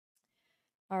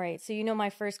All right. So, my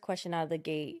first question out of the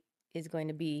gate is going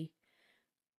to be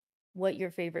what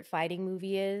your favorite fighting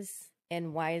movie is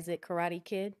and why is it Karate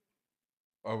Kid?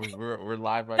 Oh, we're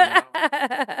live right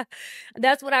now.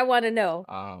 That's what I want to know.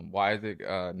 Why is it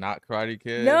not Karate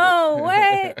Kid? No,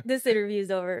 what? This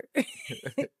interview's over.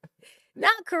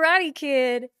 Not Karate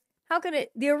Kid. How could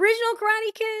it? The original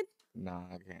Karate Kid? Nah,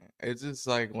 I can't. It's just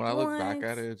like when I look back What?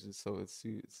 at it, it's just so it's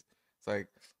like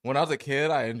when I was a kid,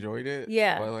 I enjoyed it,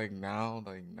 Yeah. but like now,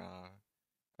 like nah,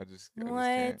 I just What?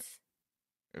 can't.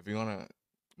 If you wanna,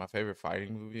 my favorite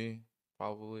fighting movie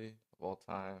probably of all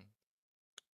time,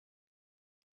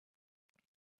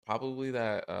 probably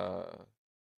that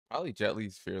probably Jet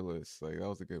Li's Fearless. Like that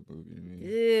was a good movie to me.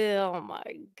 Ew, oh my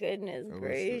goodness That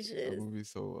gracious. movie's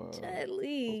so Jet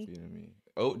Li. OP to me.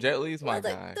 Oh, Jet Li's my Well, the,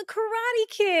 guy. the Karate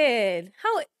Kid.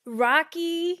 How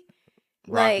Rocky?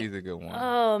 Like, Rocky's a good one.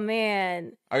 oh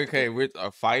man. Okay, with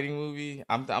a fighting movie,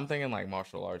 I'm thinking like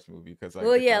martial arts movie because like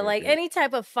Well, the yeah, Karate like Kid. any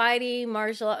type of fighting,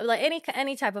 like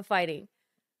any type of fighting.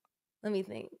 Let me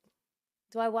think.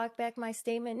 Do I walk back my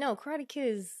statement? No, Karate Kid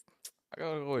is I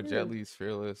gotta go with Jet ooh. Li's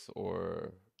Fearless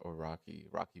or Rocky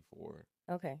 4.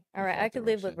 Okay. All He right. I fought the could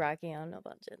live with Russian. Rocky. I don't know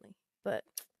about Gently. But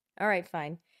all right,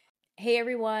 fine. Hey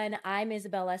everyone, I'm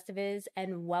Isabel Estevez,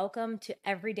 and welcome to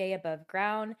Everyday Above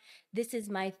Ground. This is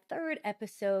my third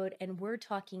episode, and we're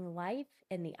talking life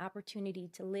and the opportunity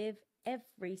to live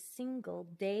every single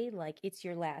day like it's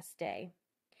your last day.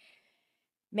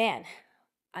 Man,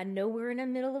 I know we're in the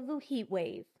middle of a heat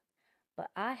wave, but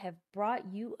I have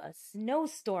brought you a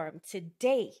snowstorm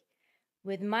today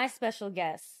with my special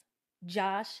guest,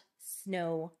 Josh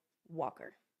Snow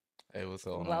Walker. Hey, what's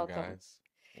going on, Welcome. guys?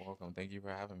 Welcome. Thank you for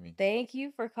having me. Thank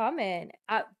you for coming.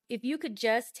 If you could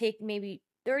just take maybe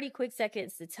 30 quick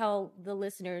seconds to tell the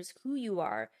listeners who you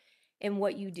are and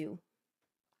what you do.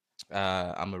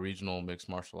 I'm a regional mixed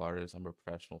martial artist. I'm a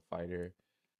professional fighter.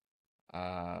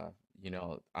 Uh,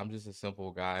 I'm just a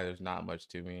simple guy. There's not much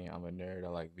to me. I'm a nerd. I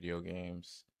like video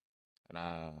games, and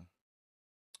I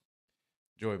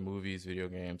enjoy movies, video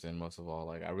games, and most of all,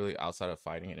 like I really outside of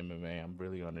fighting and MMA, I'm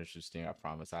really uninteresting. I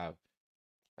promise.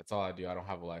 That's all I do. I don't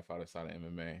have a life outside of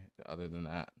MMA. Other than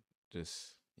that,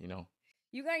 just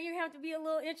You have to be a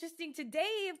little interesting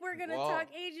today if we're gonna talk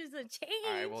Well, ages of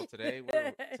all right. Well, change. today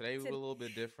we're To- a little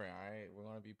bit different. All right, we're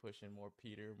gonna be pushing more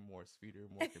Peter, more speeder,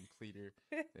 more completer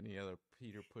than any other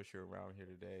Peter pusher around here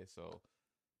today. So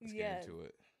let's get yes. into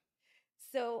it.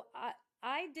 So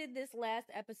I did this last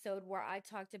episode where I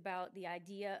talked about the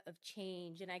idea of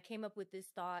change, and I came up with this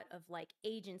thought of like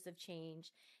agents of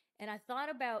change. And I thought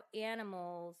about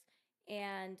animals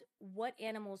and what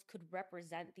animals could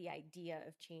represent the idea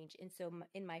of change. And so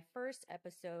in my first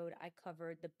episode, I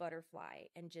covered the butterfly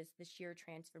and just the sheer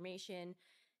transformation,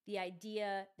 the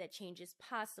idea that change is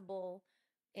possible.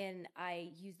 And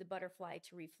I use the butterfly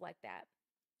to reflect that.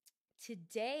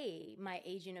 Today, my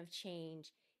agent of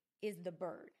change is the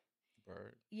bird.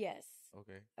 Bird. Yes.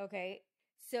 Okay. Okay.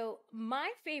 So,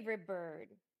 my favorite bird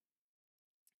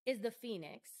is the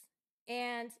phoenix.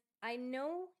 And I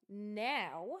know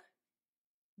now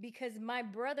because my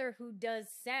brother, who does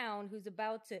sound, who's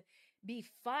about to be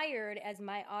fired as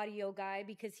my audio guy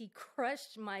because he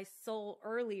crushed my soul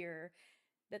earlier,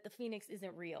 that the phoenix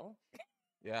isn't real.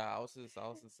 Yeah, I was just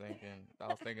thinking. I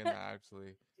was thinking that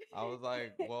actually. I was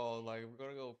like, well, like if we're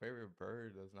gonna go favorite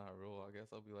bird that's not real. I guess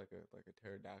I'll be like a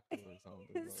pterodactyl or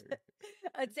something.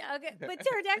 Okay, but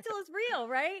pterodactyl is real,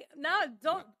 right? No,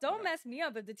 No, don't no, mess me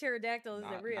up if the pterodactyl isn't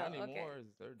not real. Okay. anymore.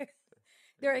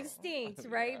 They're Gone. extinct,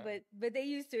 right? Yeah. But they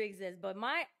used to exist. But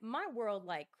my world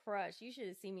like crushed. You should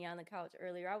have seen me on the couch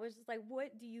earlier. I was just like,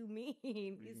 "What do you mean?" What do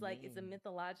He's you like, "It's a mean?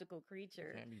 mythological You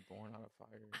creature." can't be born out of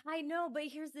fire. I know, but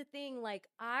here's the thing. Like,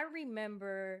 I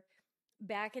remember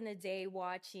back in the day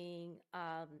watching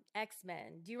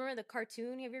X-Men. Do you remember the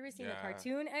cartoon? Have you ever seen the Yeah.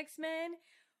 cartoon X-Men?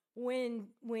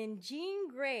 When Jean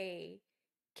Grey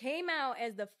came out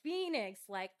as the Phoenix,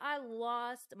 like I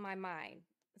lost my mind.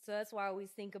 So that's why I always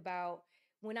think about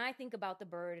when I think about the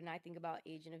bird and I think about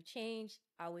Agent of Change,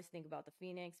 I always think about the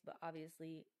Phoenix, but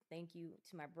obviously, thank you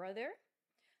to my brother.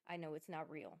 I know it's not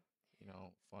real.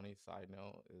 Funny side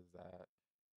note is that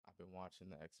I've been watching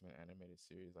the X-Men animated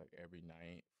series like every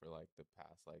night for like the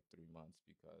past like 3 months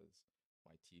because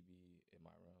my TV in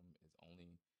my room is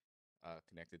only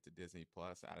connected to Disney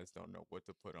Plus. I just don't know what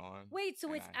to put on, Wait, so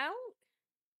and it's out?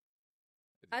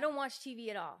 I don't watch TV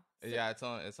at all. So yeah, it's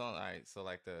on. All right, so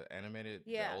like the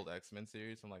yeah. old X-Men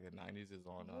series from like the '90s is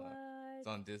on. What? It's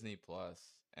on Disney Plus,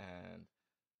 and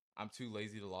I'm too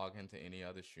lazy to log into any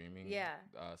other streaming Yeah.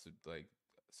 like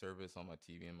service on my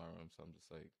TV in my room. So I'm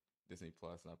just like, Disney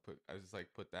Plus, and I just like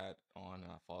put that on,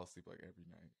 and I fall asleep like every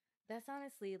night. That's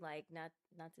honestly like not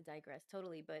to digress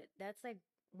totally, but that's like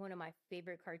one of my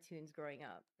favorite cartoons growing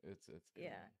up. It's a good Yeah,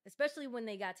 one. especially when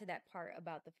they got to that part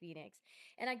about the phoenix.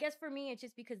 And I guess for me, it's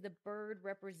just because the bird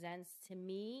represents to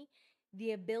me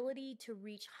the ability to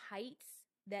reach heights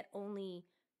that only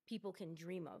people can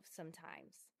dream of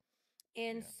sometimes.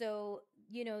 And Yeah, so,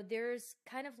 there's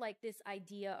kind of like this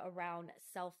idea around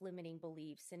self limiting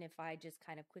beliefs. And if I just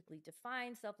kind of quickly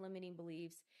define self limiting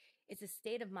beliefs, it's a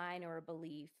state of mind or a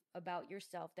belief about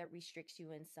yourself that restricts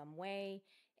you in some way.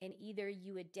 And either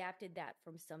you adapted that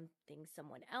from something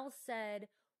someone else said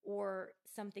or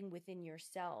something within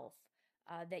yourself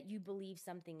that you believe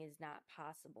something is not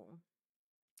possible.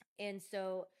 And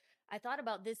so I thought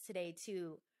about this today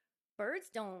too. Birds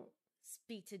don't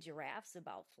speak to giraffes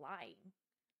about flying.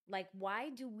 Like, why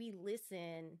do we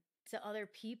listen to other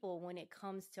people when it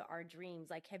comes to our dreams?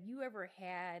 Like, have you ever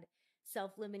had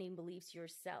self limiting beliefs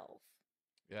yourself?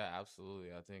 yeah,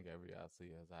 absolutely. I think every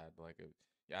athlete has had like a.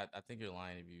 Yeah, I think you're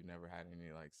lying if you never had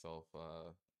any like self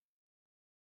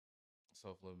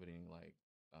limiting like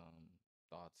um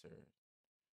thoughts or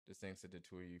just things to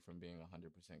deter you from being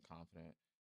 100% confident.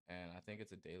 And I think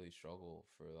it's a daily struggle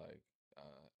for like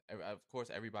of course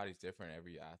everybody's different.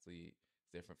 Every athlete is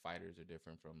different. Fighters are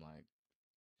different from like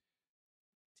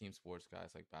team sports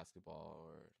guys like basketball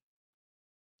or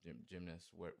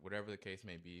gymnasts, whatever the case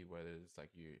may be. Whether it's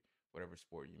like you, whatever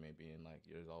sport you may be in, like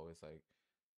there's always like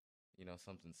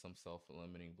some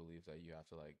self-limiting beliefs that you have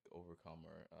to like overcome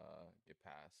or get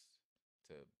past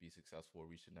to be successful or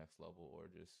reach the next level, or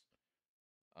just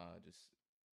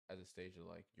at a stage of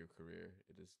like your career,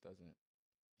 it just doesn't,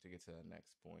 to get to the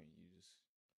next point,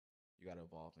 you got to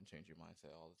evolve and change your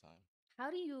mindset all the time. How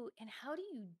do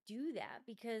you do that?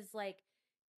 Because, like,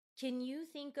 can you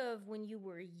think of when you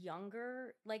were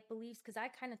younger, like beliefs? Because I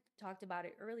kind of talked about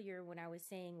it earlier when I was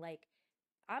saying, like,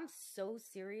 I'm so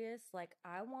serious. Like,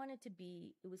 I wanted to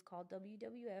be, it was called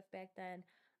WWF back then.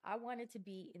 I wanted to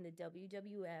be in the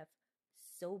WWF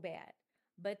so bad.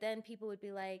 But then people would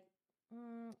be like,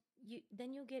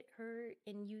 then you'll get hurt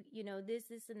and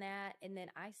this, and that. And then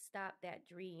I stopped that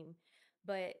dream.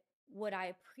 But what I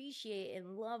appreciate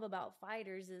and love about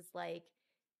fighters is like,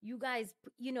 you guys,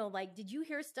 like, did you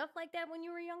hear stuff like that when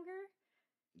you were younger?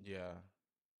 Yeah,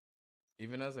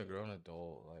 even as a grown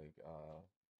adult,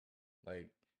 like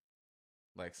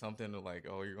like something to like,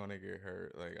 oh, you're gonna get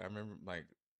hurt. Like I remember like,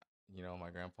 my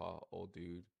grandpa, old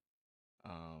dude,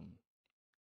 um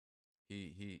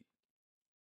he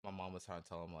my mom was trying to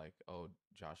tell him like, oh,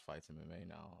 Josh fights MMA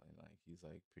now, and like he's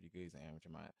like pretty good. He's an amateur.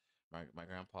 My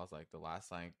grandpa's like the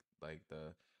last like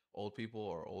the old people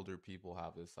or older people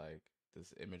have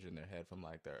this image in their head from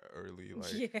like the early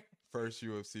like Yeah. first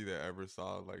UFC they ever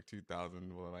saw, like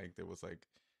 2000, when like there was like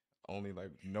only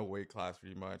like no weight class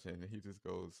pretty much, and he just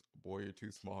goes, boy, you're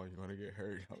too small, you're gonna get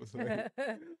hurt. I was like,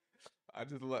 I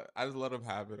just let him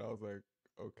have it. I was like,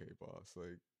 okay, boss,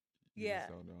 like you just Yeah.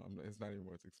 don't know. It's not even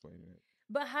worth explaining it.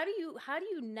 But how do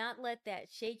you not let that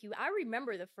shake you? I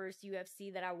remember the first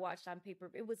UFC that I watched on paper.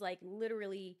 It was like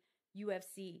literally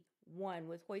UFC 1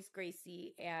 with Hoist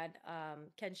Gracie and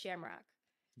Ken Shamrock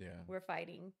Yeah. were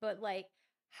fighting. But like,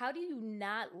 how do you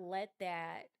not let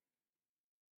that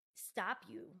stop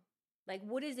you? Like,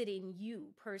 what is it in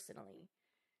you personally?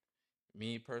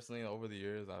 Me personally, over the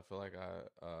years, I feel like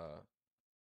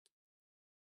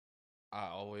I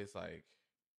always like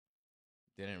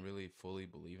didn't really fully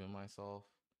believe in myself,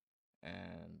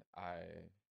 and I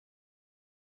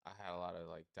had a lot of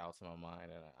like doubts in my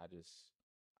mind, and I just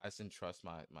didn't trust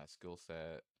my skill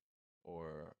set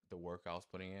or the work I was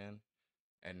putting in.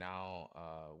 And now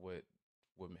what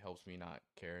helps me not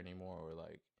care anymore, or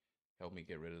like help me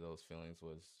get rid of those feelings,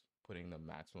 was putting the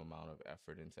maximum amount of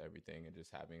effort into everything, and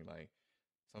just having like,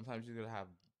 sometimes you gotta have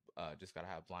just gotta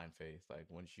have blind faith. Like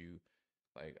once you,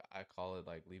 like I call it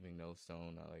like leaving no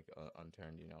stone like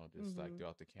unturned. Just like Mm-hmm.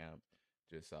 throughout the camp,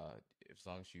 just as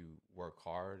long as you work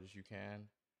hard as you can,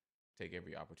 take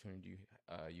every opportunity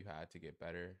you had to get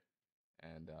better,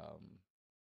 and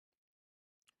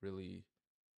really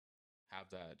have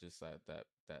that, just that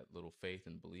little faith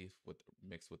and belief with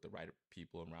mixed with the right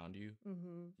people around you,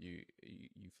 Mm-hmm. you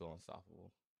feel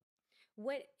unstoppable.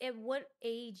 At what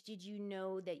age did you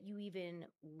know that you even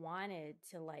wanted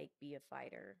to like be a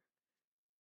fighter?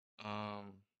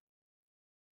 Um,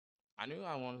 I knew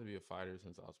I wanted to be a fighter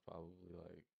since I was probably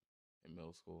like in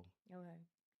middle school. Okay.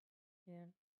 Yeah.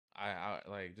 I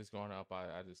like just growing up,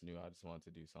 I just knew I just wanted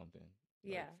to do something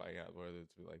like Yeah. fight out, whether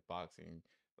it's be like boxing.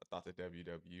 I thought the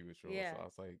WWE was real, Yeah. so I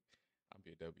was like, I'll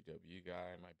be a WWE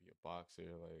guy. I might be a boxer,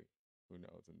 like who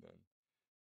knows? And then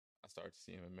I started to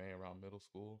see MMA around middle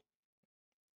school,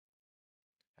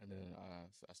 and then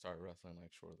I started wrestling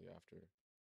like shortly after.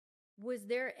 Was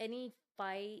there any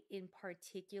fight in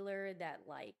particular that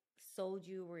like sold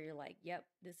you where you're like, yep,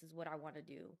 this is what I want to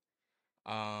do?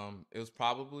 It was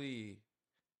probably,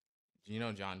 you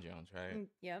know, John Jones, right?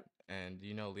 Yep. And do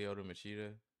you know Lyoto Machida?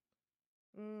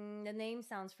 The name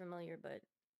sounds familiar, but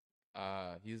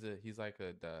He's like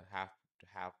the half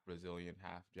Brazilian,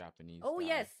 half Japanese oh guy.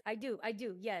 yes, I do. I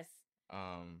do. Yes.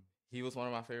 He was one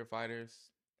of my favorite fighters,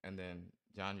 and then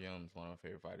John Jones, one of my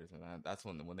favorite fighters, and that's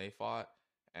when they fought,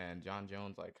 and John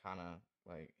Jones like kind of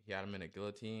like he had him in a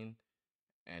guillotine,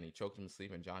 and he choked him to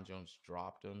sleep, and John Jones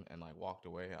dropped him and like walked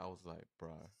away. I was like,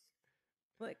 bruh,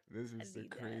 Like this I is the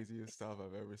need that. craziest stuff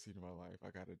I've ever seen in my life. I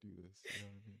gotta do this. You know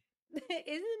what I mean?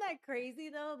 Isn't that crazy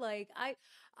though? Like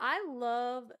I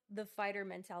love the fighter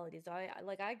mentality. So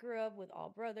I grew up with all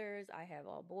brothers. I have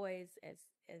all boys as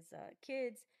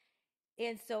kids.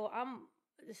 And so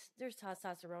there's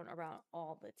testosterone around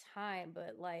all the time,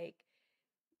 but like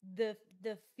the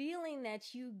feeling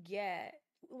that you get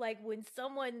like when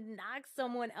someone knocks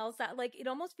someone else out, like it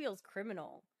almost feels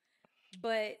criminal.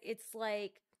 But it's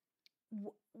like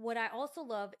what I also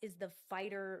love is the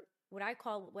fighter, what I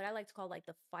like to call like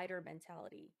the fighter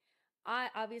mentality. I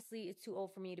obviously it's too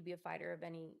old for me to be a fighter of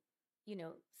any,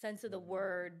 sense of the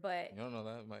word, but You don't know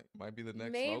that might be the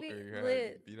next maybe smoker. You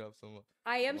had beat up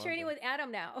I am some training other. with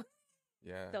Adam now.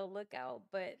 Yeah. So look out.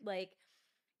 But like,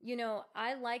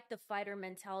 I like the fighter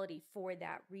mentality for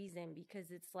that reason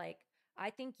because it's like I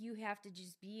think you have to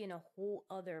just be in a whole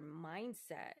other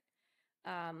mindset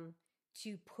um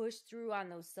to push through on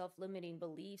those self-limiting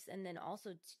beliefs, and then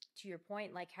also to your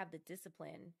point, like have the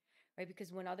discipline, right?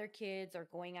 Because when other kids are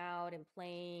going out and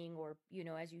playing, or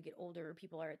as you get older,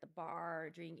 people are at the bar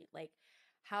drinking, like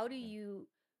how do Yeah. you,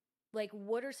 like,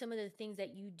 what are some of the things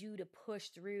that you do to push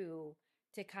through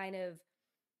to kind of,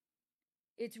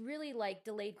 it's really like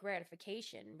delayed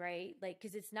gratification, right? Like,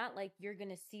 because it's not like you're going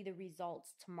to see the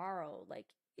results tomorrow. Like,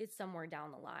 it's somewhere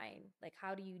down the line. Like,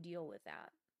 how do you deal with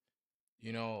that?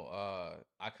 You know,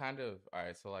 I kind of all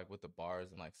right. So like with the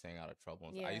bars and like staying out of trouble,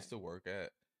 I Yeah. used to work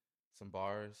at some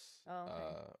bars, Oh,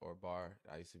 okay. or bar.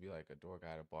 I used to be like a door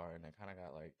guy at a bar, and I kind of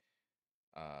got like,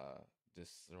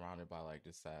 just surrounded by like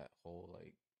just that whole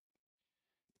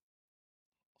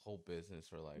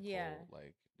business or like Yeah. whole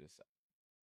like just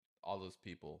all those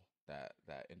people that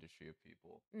industry of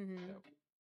people Mm-hmm. that,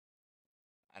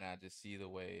 and I just see the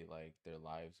way like their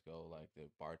lives go. Like the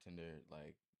bartender,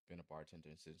 like been a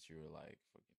bartender since you were like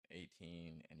fucking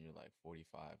 18 and you're like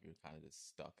 45. You're kind of just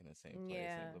stuck in the same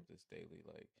place and Yeah. live this daily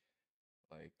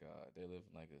they live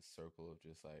in like a circle of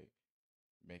just like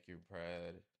make your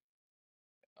bread,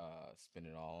 spend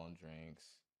it all on drinks,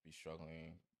 be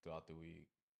struggling throughout the week,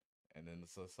 and then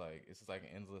it's just like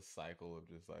an endless cycle of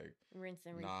just like Rinse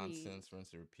and repeat. nonsense,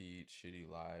 rinse and repeat, shitty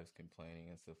lives, complaining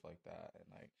and stuff like that. And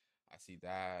like I see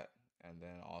that, and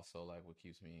then also like what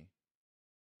keeps me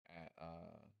at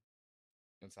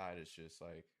inside is just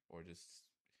like or just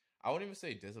I wouldn't even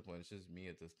say discipline. It's just me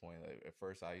at this point. Like at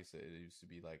first, it used to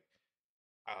be like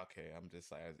okay, I'm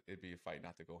just like it'd be a fight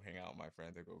not to go hang out with my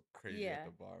friends or go crazy at Yeah.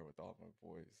 the bar with all my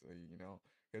boys. So,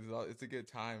 because it's a good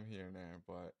time here and there,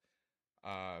 but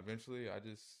eventually I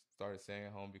just started staying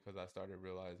at home because I started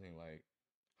realizing like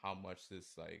how much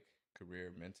this like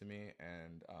career meant to me,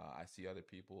 and I see other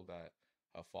people that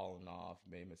have fallen off,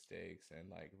 made mistakes, and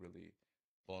like really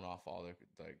blown off all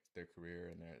their career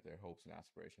and their hopes and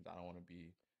aspirations. I don't want to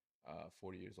be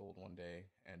 40 years old one day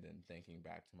and then thinking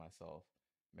back to myself,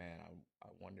 man, I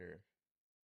wonder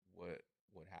what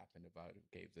what happened if I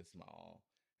gave this my all.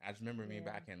 I just remember Yeah.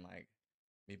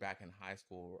 me back in high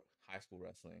school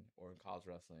wrestling or in college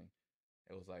wrestling.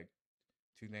 It was like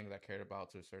two things I cared about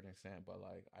to a certain extent, but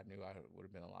like I knew I would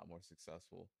have been a lot more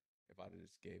successful if I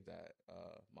just gave that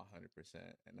my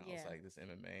 100%. And I was Yeah. like, this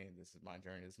MMA, this is my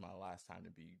journey. This is my last time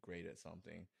to be great at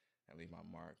something and leave my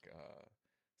mark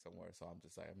somewhere. So I'm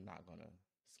just like, I'm not gonna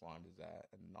squander that.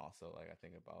 And also like I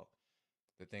think about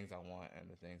the things I want and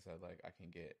the things that like I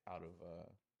can get out of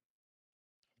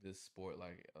this sport,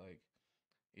 like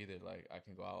either like I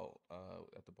can go out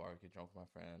at the bar, get drunk with my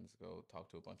friends, go talk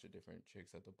to a bunch of different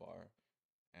chicks at the bar,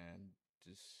 and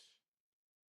just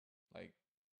like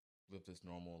live this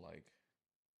normal like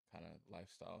kind of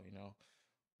lifestyle, you know.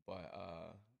 But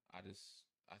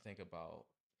I think about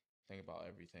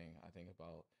everything. I think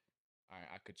about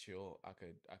I could chill. I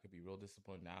could be real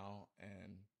disciplined now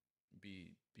and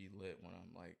be lit when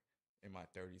I'm like in my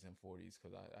 30s and 40s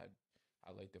because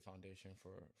I laid the foundation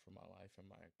for my life and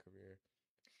my career.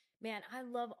 Man, I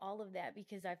love all of that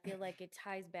because I feel like it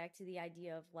ties back to the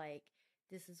idea of like,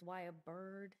 this is why a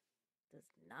bird does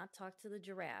not talk to the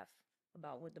giraffe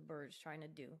about what the bird's trying to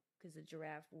do because the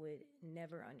giraffe would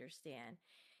never understand.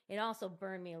 It also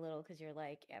burned me a little because you're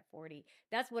like at 40.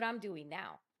 That's what I'm doing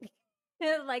now.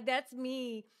 Like that's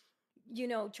me,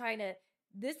 trying to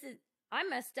this is I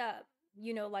messed up.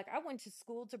 Like I went to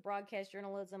school to broadcast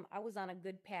journalism. I was on a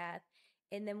good path.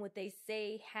 And then what they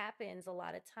say happens a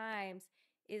lot of times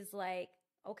is like,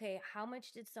 okay, how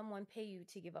much did someone pay you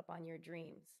to give up on your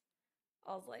dreams?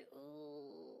 I was like,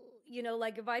 ooh,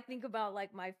 like if I think about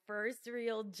like my first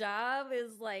real job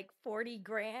is like 40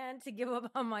 grand to give up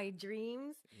on my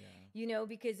dreams, Yeah.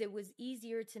 because it was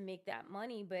easier to make that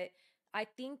money. But I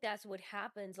think that's what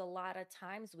happens a lot of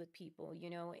times with people,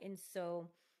 and so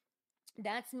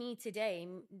that's me today.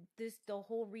 The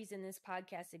whole reason this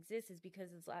podcast exists is because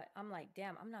it's like, I'm like,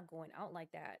 damn, I'm not going out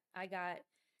like that. I got,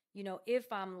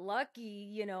 if I'm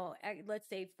lucky, let's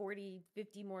say 40,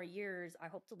 50 more years, I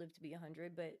hope to live to be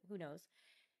 100, but who knows?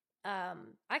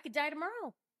 I could die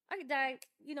tomorrow. I could die,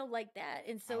 like that.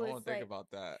 And I so don't it's want to think like,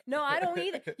 about that. no, I don't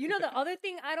either. The other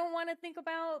thing I don't want to think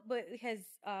about, but has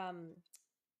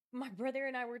my brother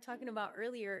and I were talking about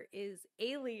earlier is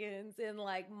aliens and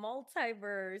like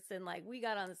multiverse and like we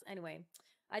got on this anyway.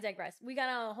 I digress. We got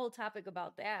on a whole topic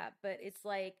about that, but it's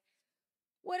like,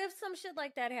 what if some shit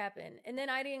like that happened and then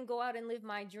I didn't go out and live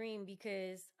my dream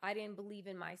because I didn't believe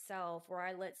in myself or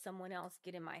I let someone else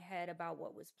get in my head about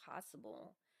what was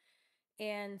possible?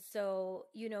 And so,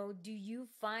 do you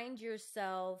find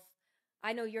yourself?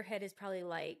 I know your head is probably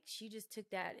like, she just took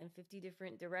that in 50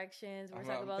 different directions. We're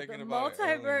talking I'm about the thinking about an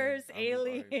alien. multiverse, I'm just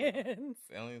like, bro, aliens.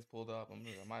 if aliens pulled up,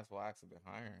 I might as well ask a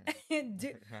bit Do,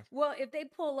 higher. well, if they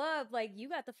pull up, like you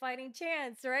got the fighting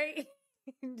chance, right?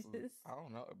 Just, I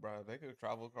don't know, bro. They could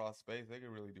travel across space. They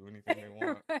could really do anything they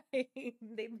want. right.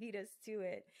 They beat us to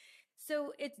it.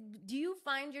 So do you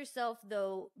find yourself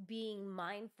though being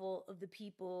mindful of the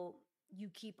people you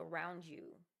keep around you?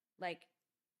 Like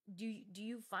do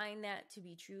you find that to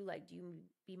be true? Like do you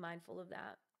be mindful of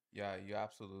that? Yeah, you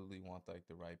absolutely want like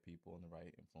the right people and the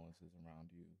right influences around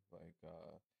you.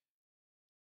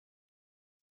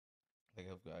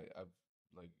 I've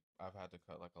like I've had to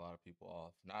cut like a lot of people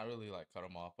off. Not really like cut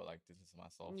them off, but like distance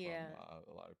myself from Yeah.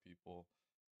 a lot of people.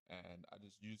 And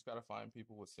you just gotta find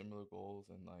people with similar goals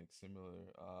and like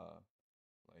similar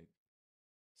like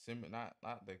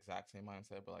not the exact same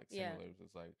mindset, but like Yeah. similar.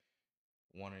 It's like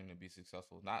wanting to be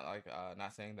successful. Not like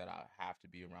not saying that I have to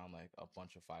be around like a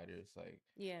bunch of fighters.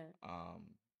 Yeah.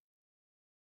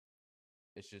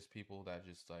 It's just people that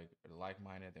just like are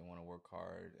like-minded. They want to work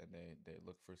hard and they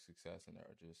look for success and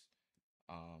they're just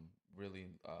really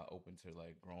open to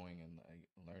like growing and like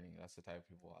learning. That's the type of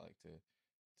people I like to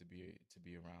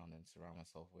be around and surround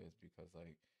myself with because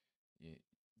like you,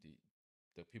 the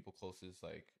the people closest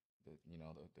like the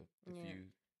Yeah. few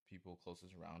people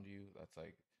closest around you, that's a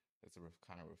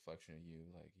kind of reflection of you.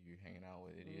 Like you're hanging out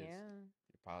with idiots, Yeah.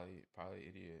 you're probably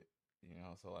idiot,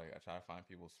 so like I try to find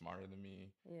people smarter than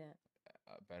me, Yeah.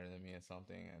 better than me at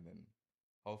something, and then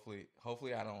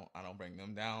hopefully I don't bring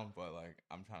them down, but like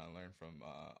I'm trying to learn from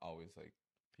always like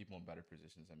people in better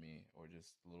positions than me or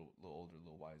just a little older, a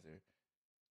little wiser.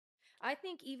 I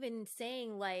think even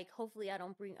saying like hopefully I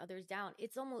don't bring others down,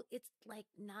 it's like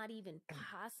not even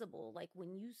possible. Like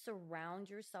when you surround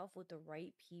yourself with the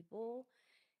right people,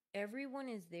 everyone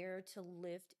is there to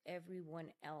lift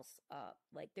everyone else up.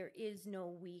 Like there is no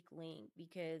weak link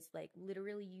because like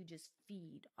literally you just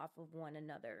feed off of one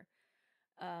another.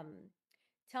 Um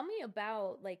Tell me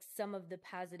about like some of the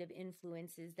positive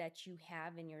influences that you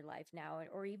have in your life now,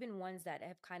 or even ones that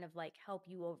have kind of like help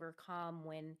you overcome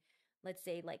when, let's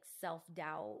say, like self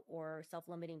doubt or self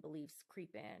limiting beliefs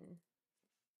creep in.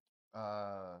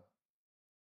 uh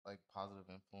like positive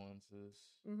influences.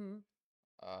 Mm-hmm.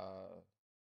 uh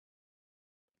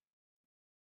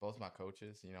Both my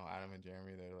coaches, Adam and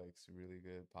Jeremy, they're like really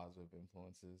good positive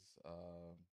influences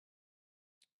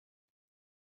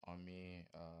on me.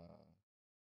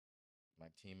 My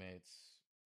teammates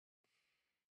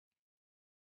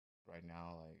right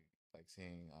now, like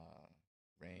seeing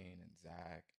Rain and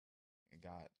Zach and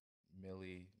got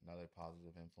Millie, another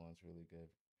positive influence, really good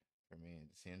for me. And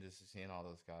seeing all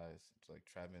those guys, it's like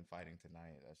Trevin fighting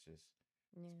tonight. It's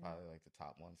Yeah. probably like the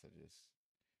top ones that just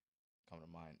come to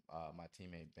mind. My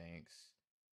teammate Banks,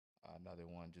 another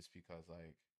one, just because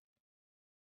like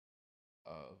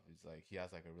he's like he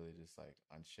has like a really just like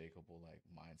unshakable like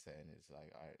mindset, and it's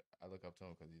like I look up to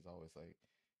him because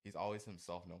he's always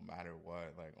himself no matter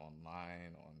what, like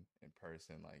online, on in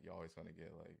person. Like you're always gonna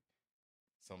get like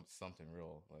something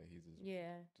real. Like he's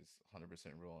Yeah. just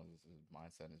 100% real, and just his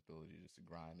mindset and his ability just to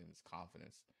grind and his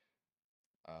confidence.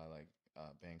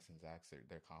 Banks and Zach's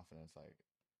their confidence, like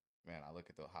man, I look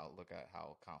at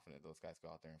how confident those guys go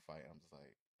out there and fight. I'm just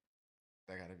like,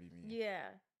 that gotta be me, Yeah.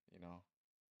 you know.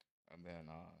 And then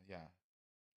yeah.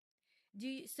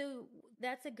 So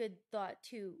that's a good thought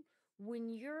too.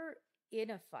 When you're in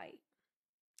a fight,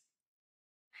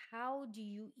 how do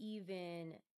you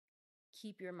even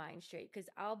keep your mind straight? Because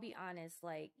I'll be honest,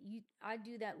 like I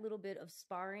do that little bit of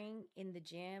sparring in the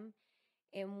gym.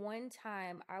 And one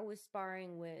time I was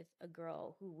sparring with a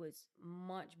girl who was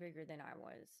much bigger than I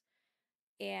was.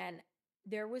 And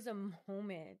there was a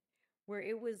moment where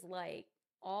it was like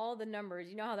all the numbers,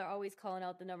 you know how they're always calling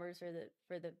out the numbers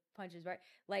for the punches, right?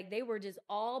 Like they were just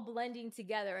all blending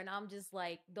together and I'm just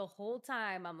like the whole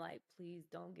time I'm like, please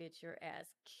don't get your ass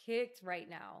kicked right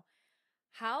now.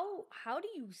 How do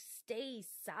you stay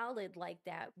solid like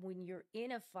that when you're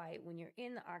in a fight, when you're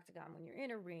in the octagon, when you're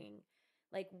in a ring?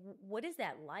 Like what is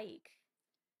that like?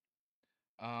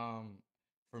 Um,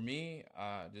 for me,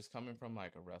 just coming from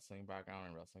like a wrestling background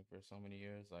and wrestling for so many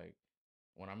years, like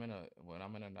when I'm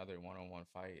in another one-on-one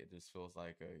fight, it just feels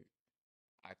like a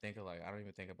I think of like I don't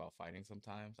even think about fighting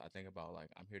sometimes. I think about like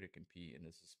I'm here to compete and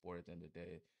this is sport at the end of the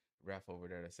day. Ref over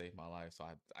there to save my life, so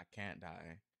I can't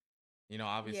die. You know,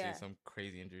 obviously Yeah. some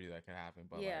crazy injury that could happen,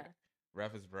 but Yeah. like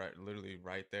ref is literally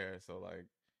right there, so like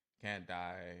can't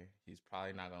die. He's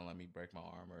probably not gonna let me break my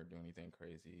arm or do anything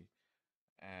crazy.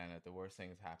 And if the worst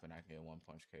things happen, I can get one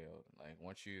punch KO'd. Like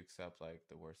once you accept like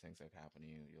the worst things that can happen to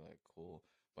you, you're like cool.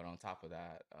 But on top of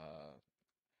that,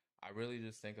 I really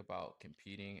just think about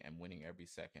competing and winning every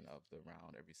second of the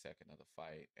round, every second of the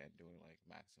fight, and doing like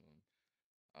maximum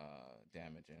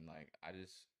damage. And like I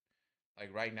just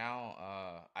like right now,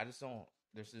 I just don't.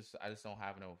 There's just I just don't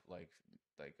have enough like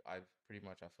I've pretty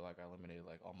much I feel like I eliminated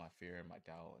like all my fear and my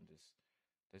doubt and just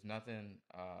there's nothing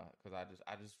because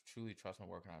I just truly trust my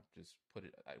work and I just put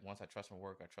it once I trust my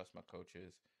work I trust my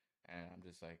coaches and I'm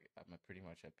just like I'm pretty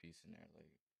much at peace in there like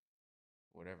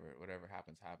whatever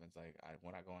happens like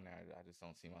when I go in there I just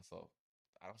don't see myself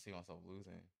I don't see myself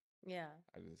losing. Yeah.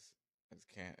 I just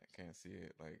can't see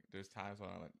it. Like there's times when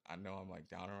I know I'm like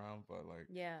down around, but like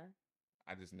Yeah.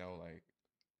 I just know like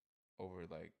over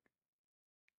like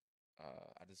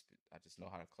I just know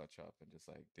how to clutch up and just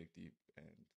like dig deep and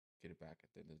get it back at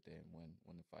the end of the day and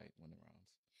win the fight, win the rounds.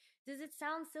 Does it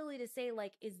sound silly to say,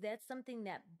 like, is that something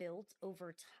that built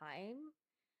over time?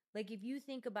 Like, if you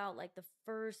think about like the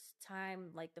first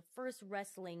time, like the first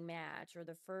wrestling match or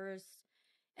the first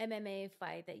MMA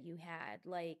fight that you had,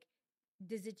 like,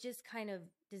 does it just kind of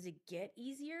does it get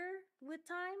easier with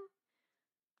time?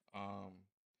 Um,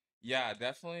 yeah,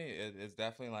 definitely. It's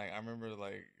definitely like I remember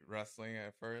like wrestling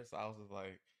at first. I was just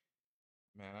like,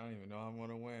 man, I don't even know I'm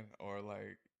gonna win, or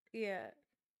like Yeah.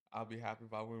 I'll be happy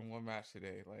if I win one match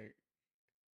today. Like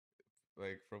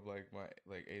from like my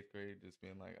like eighth grade, just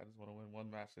being like, I just want to win one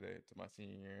match today to my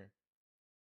senior year.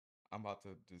 I'm about to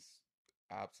just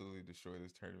absolutely destroy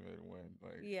this tournament and win.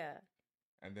 Like, Yeah.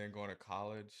 and then going to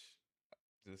college,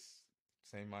 just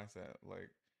same mindset.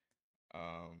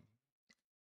 Um,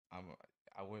 I'm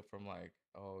I went from like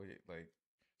oh like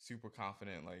super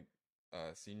confident like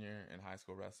senior in high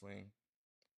school wrestling,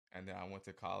 and then I went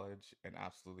to college and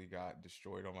absolutely got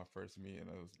destroyed on my first meet, and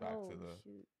it was back to Oh the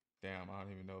shoot. damn. I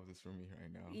don't even know if this is for me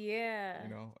right now, you Yeah.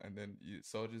 know. And then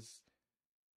so just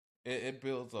it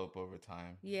builds up over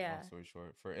time. Long Yeah. story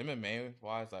short, for MMA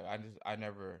wise, like I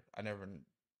never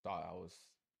thought I was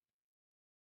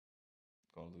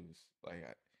gonna lose. Like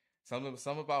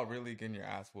some about really getting your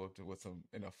ass whooped with some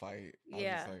in a fight. I was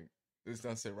just Yeah. like, this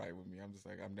doesn't sit right with me. I'm just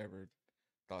like, I've never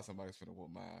thought somebody's gonna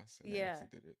whoop my ass, and they Yeah. actually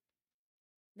did it.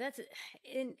 That's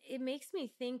and it makes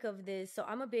me think of this. So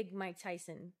I'm a big Mike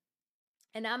Tyson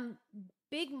and I'm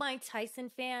big Mike Tyson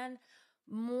fan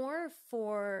more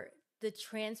for the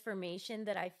transformation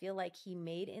that I feel like he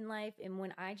made in life. And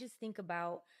when I just think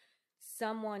about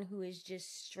someone who is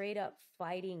just straight up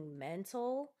fighting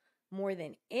mental more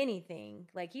than anything,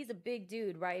 like he's a big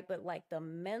dude, right? But like the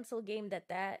mental game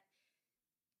that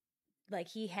like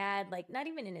he had, like not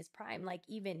even in his prime, like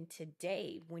even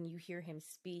today when you hear him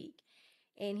speak.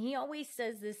 And he always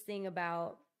says this thing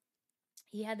about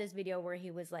he had this video where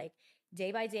he was like,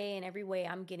 day by day, in every way,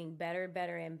 I'm getting better,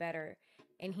 better, and better.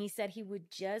 And he said he would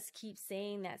just keep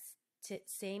saying that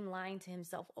same line to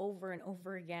himself over and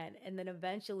over again. And then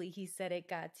eventually he said it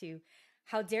got to,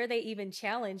 how dare they even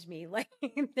challenge me? Like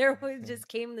there was just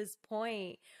came this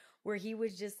point where he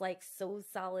was just like so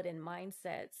solid in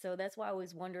mindset. So that's why I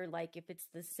always wonder like if it's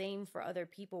the same for other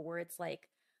people where it's like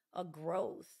a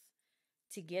growth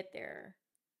to get there.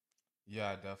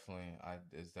 Yeah, definitely.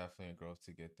 It's definitely a growth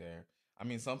to get there. I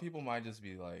mean, some people might just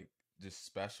be like just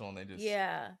special, and they just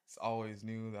Yeah. always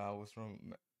knew that I was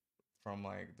from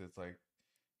like this like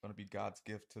gonna be God's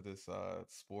gift to this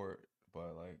sport.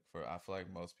 But like for I feel like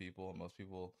most people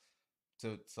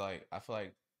to like I feel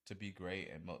like to be great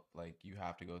and like you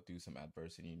have to go through some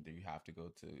adversity, you have to go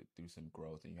to through some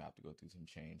growth, and you have to go through some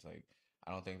change. Like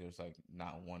I don't think there's like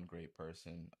not one great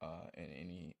person in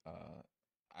any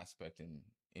aspect in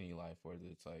any life, whether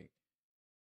it's like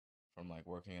from like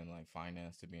working in like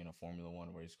finance to being a Formula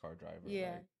One race car driver.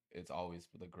 Yeah. Like it's always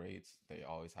the greats. They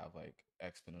always have like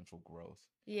exponential growth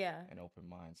Yeah. and open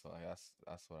mind. So like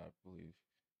that's what I believe.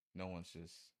 No one's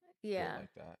just built Yeah.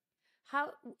 like that.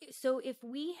 How so if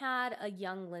we had a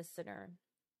young listener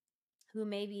who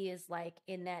maybe is like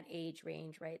in that age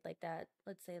range, right? Like that,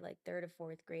 let's say like third or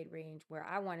fourth grade range where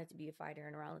I wanted to be a fighter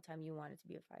and around the time you wanted to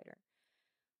be a fighter.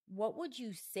 What would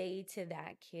you say to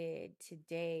that kid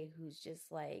today who's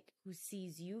just like, who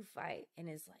sees you fight and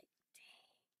is like,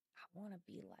 dang, I want to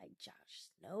be like Josh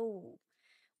Snow?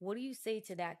 What do you say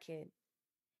to that kid?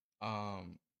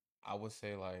 Um, I would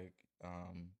say like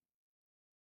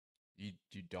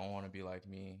you don't want to be like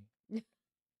me.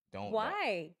 Don't like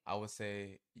Why? I would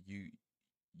say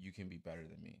you can be better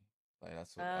than me. Like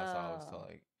that's what I always tell Oh,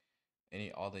 like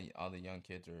all the young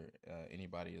kids or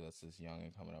anybody that's just young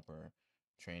and coming up or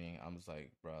training. I'm just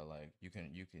like, bro, like you can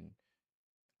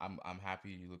I'm happy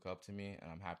you look up to me,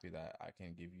 and I'm happy that I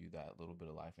can give you that little bit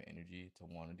of life and energy to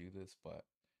want to do this, but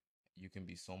you can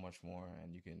be so much more,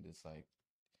 and you can just like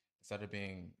instead of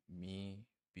being me,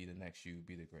 be the next you,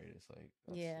 be the greatest. Like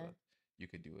that's yeah. what you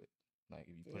could do it. Like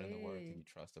if you put in the work and Dude, you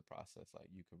trust the process, like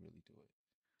you could really do it.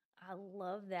 I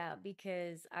love that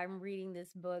because I'm reading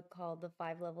this book called The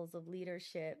Five Levels of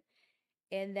Leadership.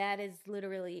 And that is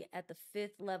literally at the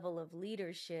fifth level of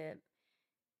leadership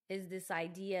is this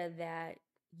idea that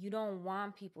you don't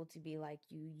want people to be like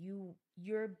you.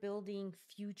 You're building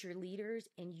future leaders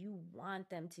and you want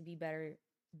them to be better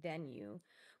than you,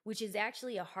 which is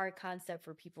actually a hard concept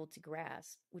for people to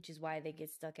grasp, which is why they get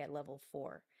stuck at level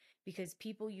 4 because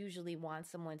people usually want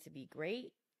someone to be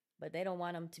great, but they don't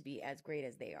want them to be as great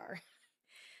as they are.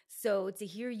 So to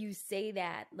hear you say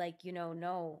that, like,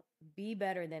 no, be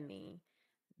better than me,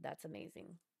 that's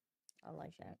amazing. I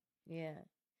like Appreciate that. it. Yeah.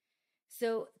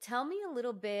 So tell me a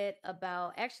little bit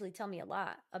about, actually, tell me a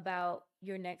lot about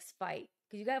your next fight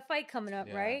because you got a fight coming up,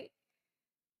 Yeah. right?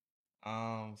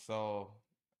 So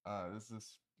this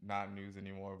is not news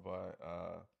anymore, but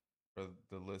for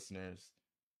the listeners,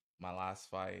 my last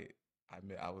fight,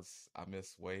 I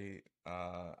missed weight.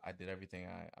 I did everything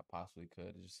I possibly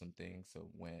could. Just some things so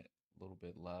went a little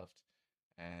bit left,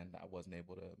 and I wasn't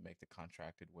able to make the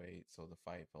contracted weight, so the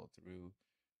fight fell through.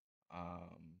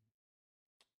 Um,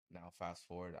 Now fast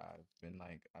forward, I've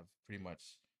pretty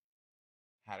much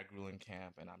had a grueling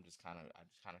camp, and I just kind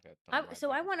of got thrown right So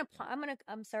back I into want the to, camp.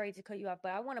 I'm sorry to cut you off,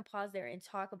 but I want to pause there and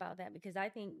talk about that because I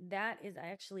think that is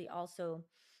actually also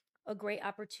a great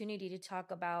opportunity to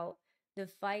talk about the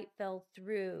fight fell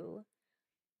through,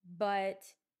 but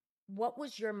what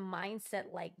was your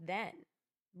mindset like then?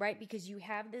 Right? Because you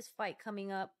have this fight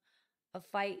coming up, a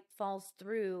fight falls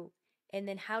through, and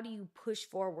then how do you push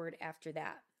forward after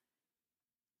that?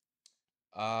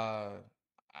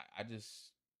 I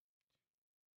just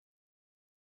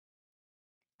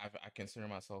I consider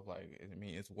myself like I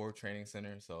mean it's War Training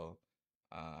Center, so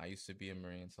I used to be a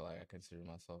Marine, so like I consider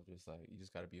myself just like you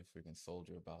just got to be a freaking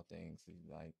soldier about things.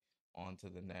 Like on to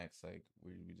the next. Like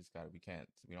we just got to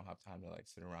we don't have time to like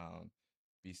sit around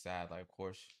be sad. Like of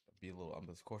course be a little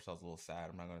of course I was a little sad.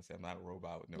 I'm not gonna say I'm not a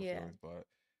robot with no Yeah. feelings, but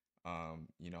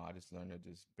you know I just learned to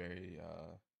just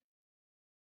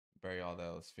bury all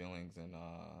those feelings and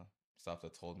stuff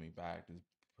that's holding me back. Just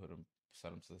put them,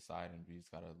 set them to the side, and we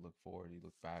just gotta look forward. You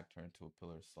look back, turn to a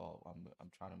pillar of salt.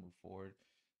 I'm trying to move forward,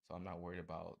 so I'm not worried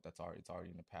about it's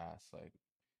already in the past. Like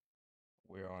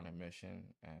we're on a mission,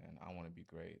 and I want to be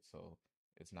great. So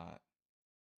it's not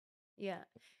Yeah.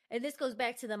 And this goes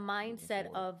back to the moving mindset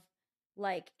forward. of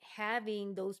like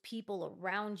having those people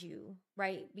around you,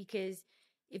 right? Because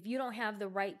if you don't have the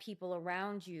right people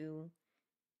around you,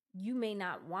 you may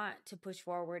not want to push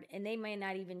forward and they may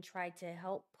not even try to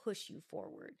help push you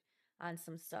forward on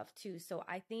some stuff too. So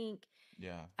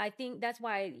Yeah, I think that's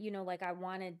why, like I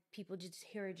wanted people to just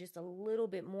hear it just a little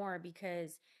bit more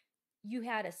because you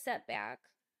had a setback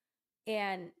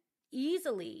and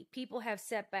easily people have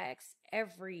setbacks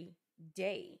every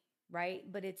day, right?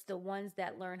 But it's the ones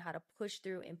that learn how to push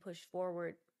through and push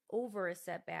forward over a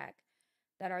setback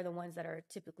that are the ones that are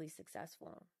typically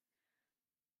successful.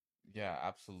 yeah,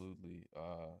 absolutely.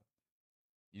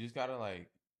 You just gotta like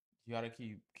you gotta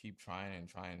keep trying and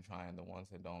trying and trying. The ones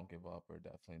that don't give up are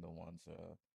definitely the ones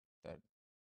that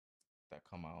that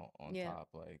come out on Yeah. top.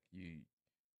 Like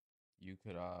you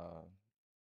could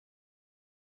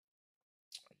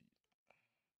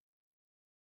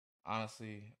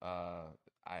honestly, I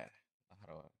how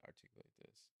do I articulate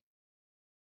this?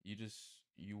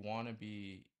 You want to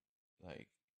be like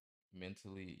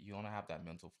mentally, you want to have that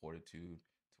mental fortitude to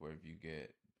where if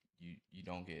you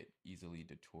don't get easily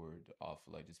detoured off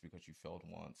like just because you failed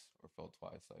once or failed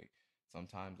twice. Like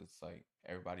sometimes it's like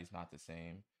everybody's not the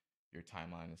same. Your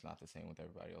timeline is not the same with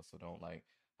everybody else. So don't like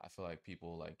I feel like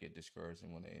people like get discouraged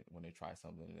and when they try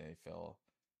something and they fail,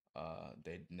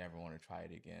 they never want to try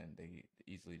it again. They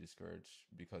easily discouraged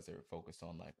because they're focused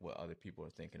on like what other people are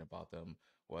thinking about them,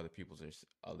 what other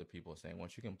people are saying.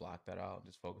 Once you can block that out,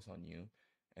 just focus on you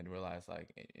and realize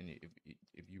like and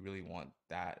if you really want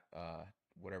that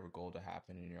whatever goal to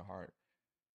happen in your heart,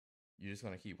 you're just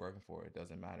gonna keep working for it. It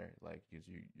doesn't matter. Like you're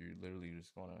literally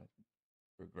just gonna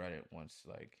regret it once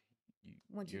like you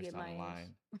Once you years get down my the age.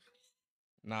 line.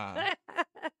 Nah,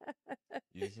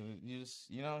 you just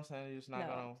you know what I'm saying. You're just No,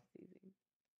 I'm just teasing.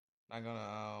 not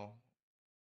gonna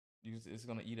it's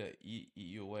gonna eat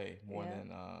you away Yeah.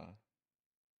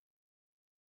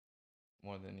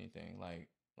 more than anything. Like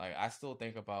I still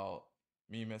think about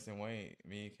me missing weight.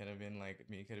 Me could have been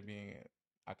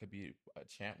I could be a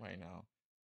champ right now.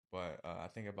 But I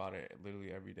think about it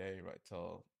literally every day right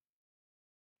till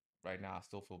right now. I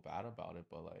still feel bad about it,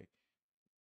 but like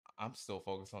I'm still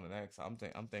focused on the next. I'm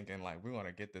thinking like we're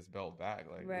gonna get this belt back.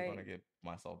 Like we're gonna Right. get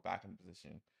myself back in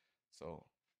position. So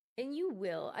And you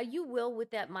will. You will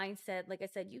with that mindset. Like I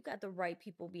said, you got the right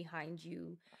people behind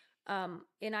you.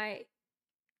 And I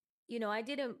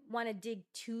didn't want to dig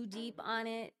too deep on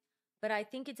it, but I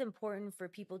think it's important for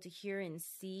people to hear and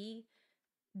see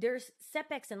there's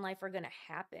setbacks in life are going to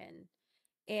happen.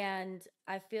 And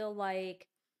I feel like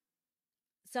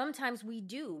sometimes we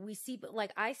see, but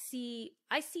like I see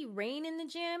rain in the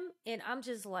gym and I'm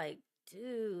just like,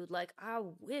 dude, like I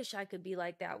wish I could be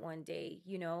like that one day.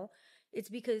 It's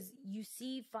because you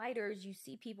see fighters, you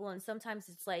see people, and sometimes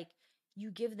it's like you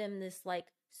give them this like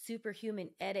superhuman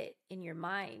edit in your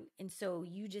mind, and so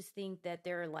you just think that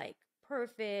they're like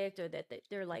perfect, or that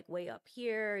they're like way up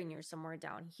here and you're somewhere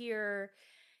down here.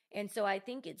 And so I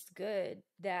think it's good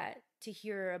that to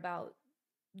hear about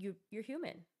you're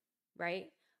human, right?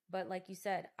 But like you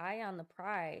said, eye on the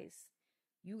prize.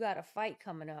 You got a fight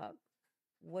coming up.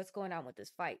 What's going on with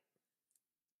this fight?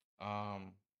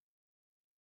 um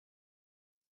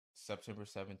September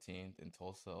 17th in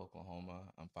Tulsa, Oklahoma,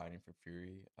 I'm fighting for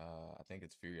Fury. I think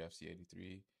it's Fury FC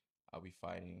 83. I'll be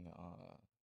fighting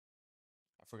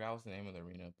I forgot what's the name of the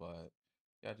arena, but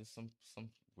yeah, just some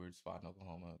weird spot in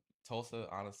Oklahoma. Tulsa,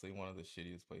 honestly, one of the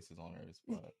shittiest places on earth,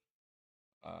 but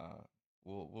uh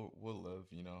we'll live,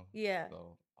 you know. Yeah.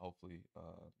 So hopefully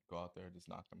go out there, just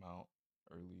knock them out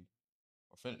early,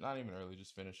 or not even early,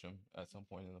 just finish them at some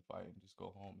point in the fight and just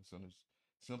go home as soon as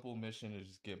simple mission is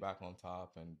just get back on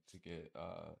top and to get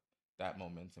that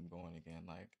momentum going again.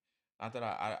 Like not that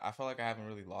I feel like I haven't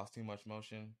really lost too much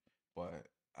motion, but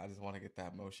I just want to get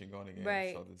that motion going again.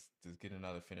 Right. So this just get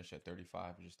another finish at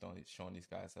 35 and just showing these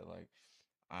guys that like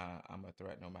I'm a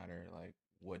threat no matter like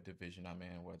what division I'm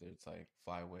in, whether it's like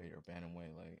flyweight or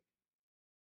bantamweight. Like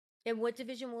And what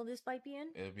division will this fight be in?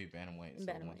 it'll be bantamweight, In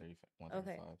so bantamweight.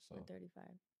 Okay. 135. So 135.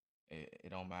 it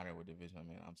don't matter what division I'm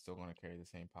in. I'm still going to carry the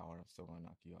same power. I'm still going to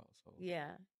knock you out. So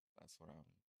Yeah. that's what I'm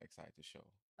excited to show.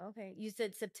 Okay. You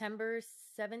said September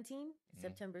 17th? Hmm.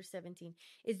 September 17th.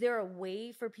 Is there a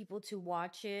way for people to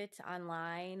watch it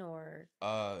online or?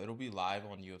 It'll be live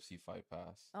on UFC Fight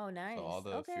Pass. Oh, So nice. all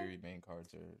the Okay. Fury main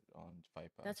cards are on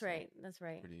Fight Pass. That's So right. That's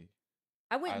right. pretty.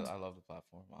 I went I love the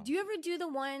platform, Do you honestly. ever do the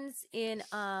ones in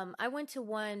I went to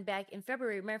one back in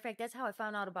February. Matter of fact, that's how I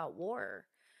found out about war.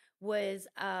 Was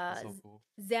That's so cool.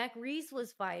 Zach Reese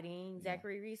was fighting. Yeah.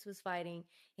 Zachary Reese was fighting.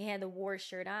 He had the war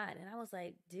shirt on. And I was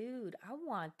like, dude, I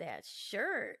want that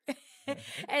shirt.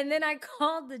 And then I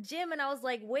called the gym and I was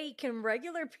like, wait, can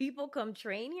regular people come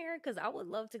train here? Because I would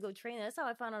love to go train. That's how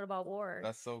I found out about war.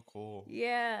 That's so cool.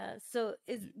 Yeah. So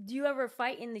Y- do you ever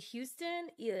fight in the Houston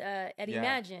at Yeah.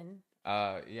 Imagine?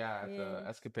 Yeah, at Yeah. the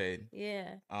Escapade.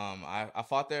 Yeah. I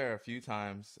fought there a few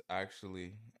times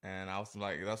actually, and I was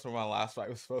like, that's where my last fight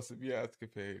was supposed to be at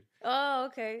Escapade. Oh,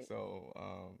 okay.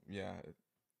 So, yeah,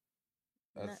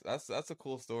 Not, that's a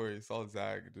cool story. Saw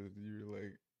Zach, dude, you were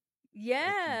like a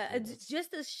yeah, teacher.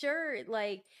 just a shirt,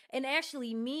 like, and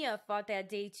actually Mia fought that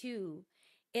day too,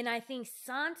 and I think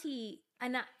Santi,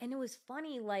 and it was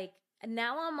funny, like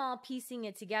now I'm all piecing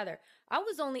it together. I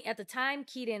was only at the time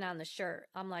keyed in on the shirt.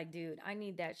 I'm like, dude, I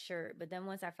need that shirt. But then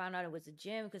once I found out it was a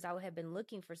gym, because I had been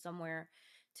looking for somewhere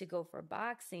to go for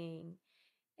boxing,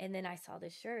 and then I saw the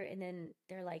shirt, and then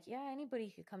they're like, "Yeah,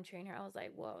 anybody could come train here." I was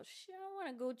like, "Well, shit, I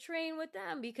want to go train with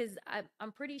them," because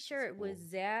I'm pretty sure That's it was cool.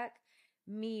 Zach,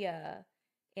 Mia,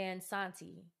 and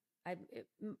Santi.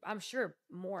 I'm sure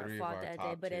more Three of fought our that day,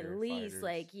 top but at tier least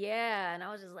like, fighters. yeah. And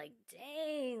I was just like,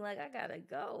 dang, like I gotta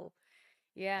go.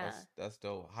 Yeah. That's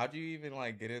dope. How do you even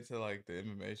like get into like the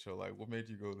MMA show? Like, what made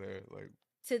you go there? Like,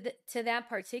 To that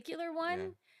particular yeah.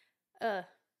 one, uh,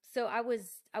 so I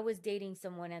was dating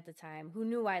someone at the time who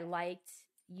knew I liked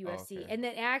Oh, UFC, okay. and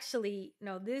then actually,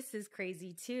 no, this is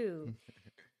crazy too.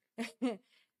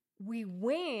 We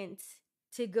went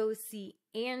to go see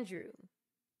Andrew.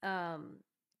 Um,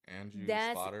 Andrew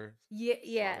that's Slaughter,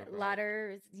 yeah, Slaughterback.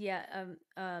 ladders, yeah.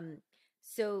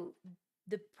 So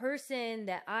the person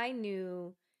that I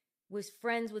knew was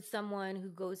friends with someone who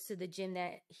goes to the gym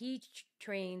that he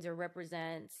trains or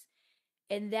represents,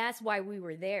 and that's why we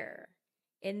were there.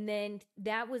 And then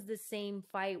that was the same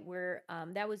fight where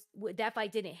that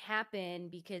fight didn't happen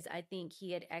because I think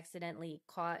he had accidentally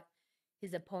caught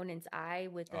his opponent's eye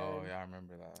with a, Oh yeah, I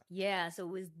remember that. yeah, so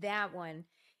it was that one.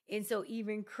 And so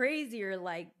even crazier,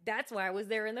 like that's why I was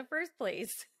there in the first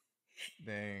place.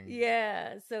 Dang.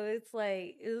 Yeah, so it's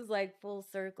like it was like full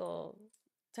circle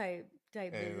type Hey,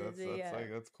 business. that's Yeah.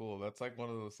 like that's cool. That's like one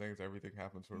of those things. Everything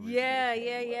happens for a reason. You Yeah, just gotta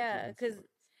yeah, be like, give yeah. me Cause sports.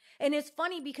 and it's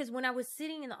funny because when I was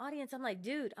sitting in the audience, I'm like,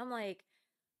 dude, I'm like,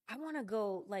 I want to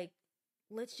go like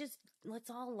let's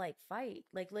all like fight.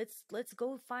 Like let's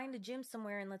go find a gym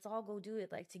somewhere and let's all go do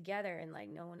it like together. And like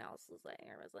no one else was like,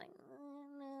 I was like,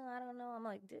 no, I don't know. I'm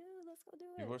like, dude, let's go do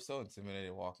People it. are so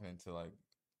intimidated walking into like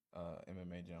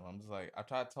MMA gym. I'm just like I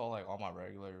try to tell like all my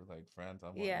regular like friends.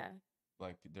 I'm Yeah,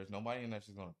 like there's nobody in there that's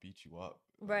gonna beat you up.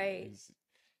 Like right,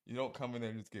 you don't come in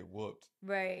there and just get whooped.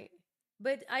 right.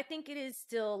 But I think it is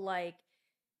still like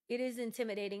it is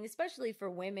intimidating, especially for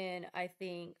women. I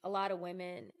think a lot of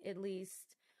women, at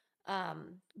least,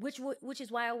 which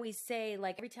is why I always say,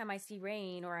 like every time I see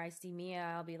Rain or I see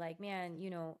Mia, I'll be like, man,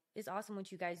 it's awesome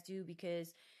what you guys do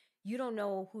because you don't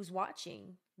know who's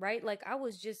watching, right? Like I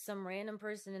was just some random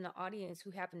person in the audience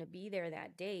who happened to be there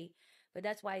that day, but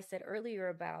that's why I said earlier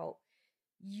about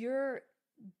your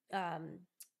um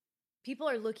people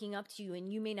are looking up to you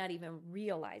and you may not even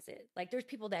realize it. Like there's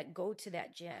people that go to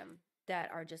that gym that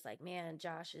are just like, man,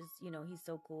 Josh is, he's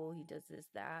so cool. He does this,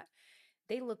 that.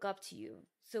 They look up to you.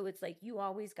 So it's like you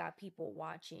always got people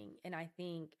watching. And I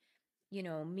think,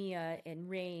 Mia and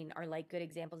Rain are like good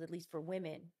examples, at least for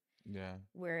women, Yeah,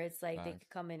 where it's like they nice. could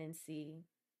come in and see.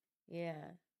 Yeah.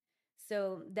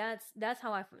 So that's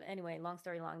how anyway, long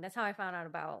story long. That's how I found out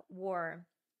about War.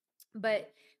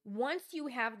 But once you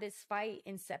have this fight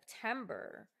in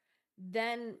September,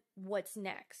 then what's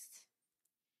next?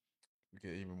 We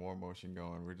get even more emotion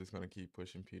going. We're just gonna keep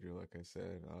pushing Peter, like I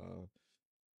said.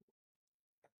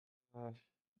 Uh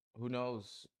who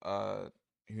knows?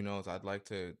 Who knows? I'd like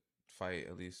to fight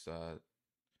at least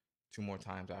two more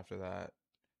times after that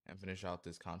and finish out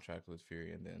this contract with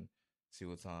Fury and then see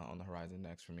what's on the horizon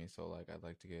next for me. So like I'd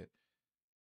like to get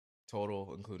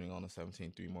total, including on the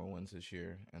 17th, three more wins this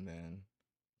year, and then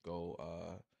go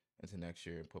into next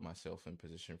year and put myself in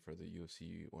position for the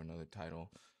UFC or another title.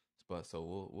 But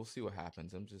so we'll see what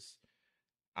happens. I'm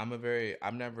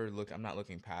not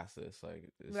looking past this.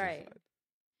 Like this is Right.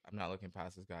 I'm not looking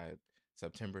past this guy.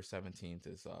 September 17th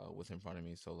is what's in front of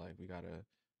me. So like we gotta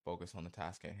focus on the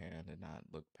task at hand and not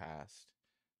look past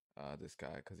this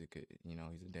guy because he could,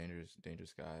 he's a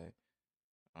dangerous guy.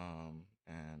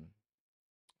 And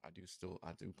I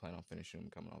do plan on finishing him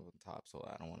coming off the top. So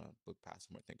I don't want to look past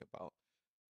him or think about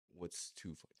what's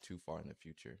too far in the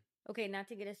future. Okay, not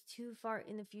to get us too far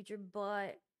in the future,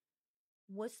 but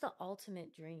what's the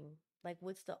ultimate dream? Like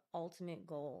what's the ultimate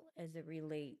goal as it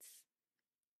relates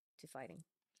to fighting?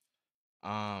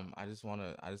 I just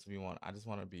wanna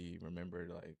be remembered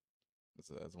like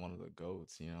as one of the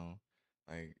goats.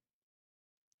 Like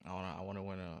I wanna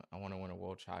win a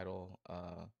world title.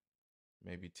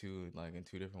 Maybe two like in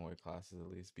two different weight classes at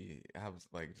least. Have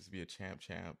like just be a champ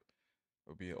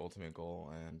would be an ultimate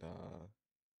goal and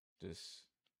just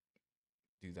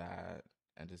do that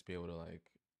and just be able to like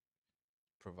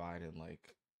provide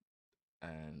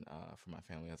and for my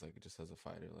family as like just as a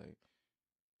fighter like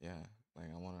yeah like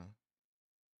I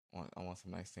want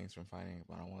some nice things from fighting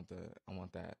but I want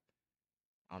that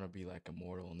I want to be like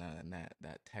immortal in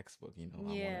that textbook. I want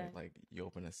to Yeah. like you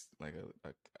open like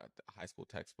a high school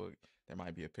textbook, there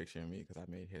might be a picture of me because I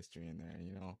made history in there,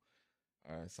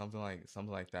 or something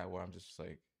like that where I'm just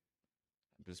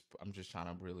trying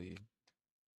to really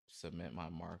submit my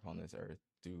mark on this earth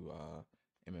through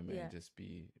MMA Yeah. and just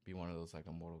be one of those like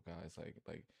immortal guys like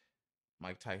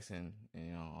Mike Tyson,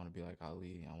 and I want to be like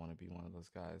Ali. I want to be one of those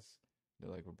guys. They're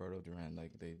like Roberto Duran.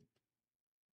 Like they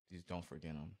just don't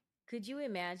forget them. Could you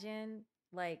imagine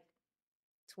like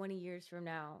 20 years from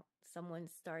now someone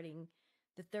starting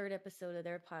the third episode of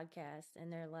their podcast,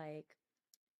 and they're like,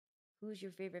 "Who's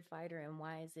your favorite fighter, and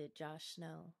why is it Josh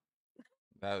Snow?"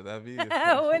 That'd be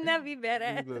Wouldn't that be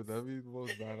that'd be the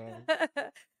most badass.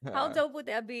 badass? How dope would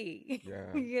that be?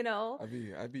 Yeah. You know?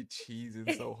 I'd be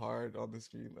cheesing so hard on the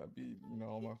screen. I'd be,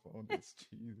 on my phone just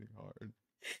cheesing hard.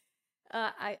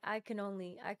 I can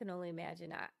only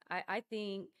imagine. I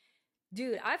think,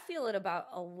 dude, I feel it about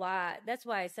a lot. That's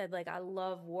why I said like I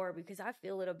love war, because I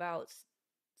feel it about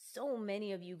so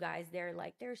many of you guys there.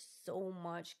 Like there's so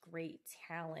much great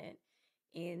talent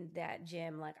in that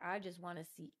gym. Like I just want to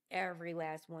see every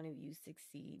last one of you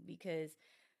succeed, because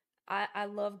I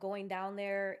love going down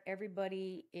there.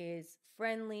 Everybody is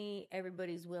friendly,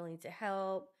 everybody's willing to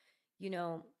help. You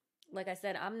know, like I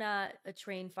said, I'm not a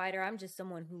trained fighter. I'm just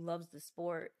someone who loves the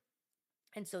sport.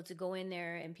 And so to go in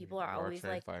there and people are You are a always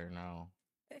trained like, fighter now.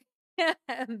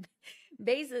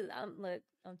 bases, look,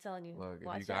 I'm telling you, Look, if you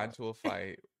watch got out. into a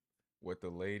fight with a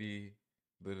lady,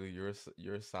 literally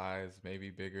your size, maybe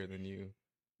bigger than you,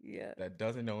 Yeah. that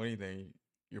doesn't know anything,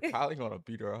 you're probably gonna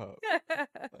beat her up.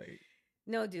 Like,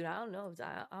 No, dude, I don't know.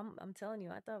 I'm telling you,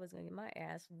 I thought I was gonna get my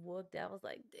ass whooped. I was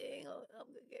like, dang, I'm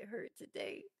gonna get hurt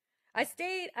today. I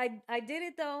stayed. I did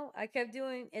it though. I kept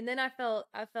doing, and then I felt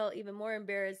even more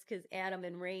embarrassed because Adam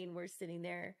and Rain were sitting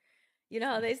there. You know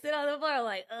how they sit on the floor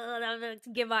like, oh, I'm gonna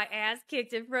get my ass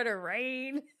kicked in front of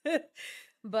Rain.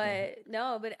 But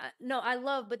no, no, I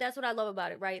love. But that's what I love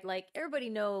about it, right? Like everybody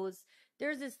knows.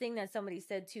 There's this thing that somebody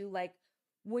said too, like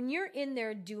when you're in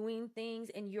there doing things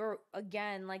and you're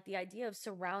again like the idea of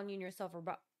surrounding yourself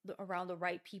around the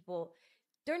right people,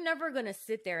 they're never going to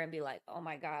sit there and be like, oh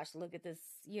my gosh, look at this,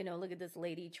 look at this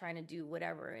lady trying to do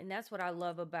whatever. And that's what I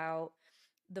love about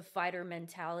the fighter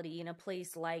mentality in a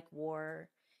place like war,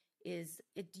 is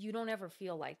it, you don't ever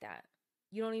feel like that.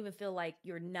 You don't even feel like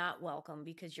you're not welcome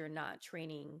because you're not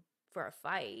training for a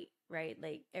fight, right?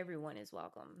 Like everyone is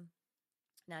welcome.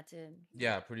 Not to,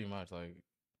 yeah, pretty much. Like,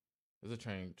 there's a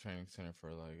training center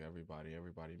for like everybody.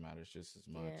 Everybody matters just as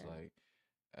much. yeah. Like,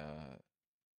 uh,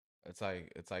 it's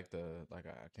like the like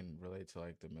I can relate to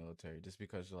like the military just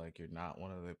because like you're not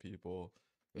one of the people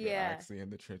that are Yeah. actually in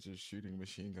the trenches shooting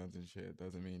machine guns and shit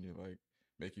doesn't mean you like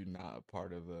make you not a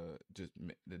part of the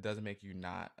it doesn't make you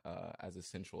not as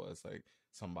essential as like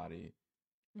somebody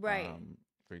Right.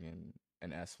 freaking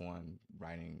an S1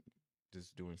 writing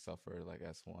just doing stuff for like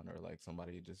S1 or like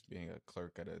somebody just being a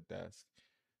clerk at a desk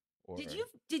or Did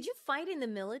you fight in the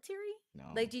military?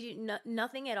 Like no did you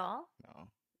nothing at all? no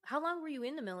How long were you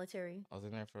in the military? I was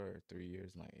in there for 3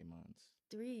 years and like 8 months.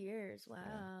 3 years. Yeah.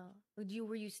 Wow.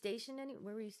 Were you stationed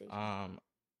where were you stationed? Um,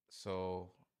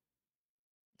 so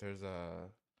there's a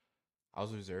I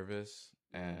was a reservist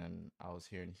Mm. and I was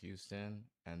here in Houston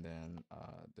and then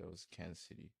there was Kansas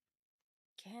City.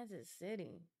 Kansas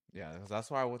City. Yeah, because that's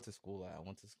where I went to school at. I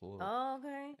went to school Oh,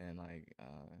 okay. in like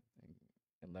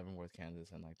in Leavenworth,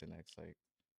 Kansas, and like the next like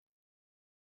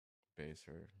base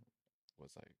or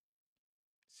was like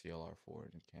CLR4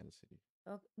 in Kansas City.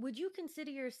 Okay. Would you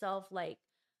consider yourself like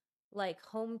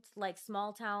home, like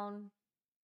small town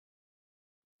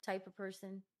type of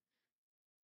person?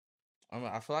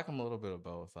 I feel like I'm a little bit of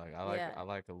both. Like Yeah. I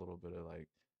like a little bit of like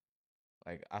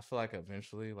I feel like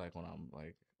eventually like when I'm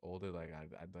like older like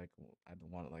I'd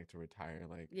want like to retire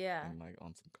like Yeah. and like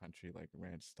on some country like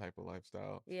ranch type of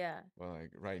lifestyle. Yeah. But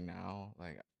like right now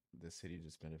like the city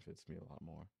just benefits me a lot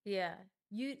more. Yeah.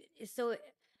 You so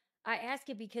I ask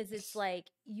it because it's like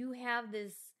you have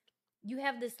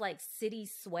this like city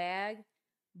swag,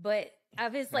 but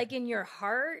if it's like in your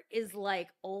heart is like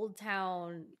old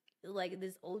town, like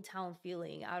this old town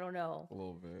feeling. I don't know. A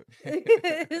little bit.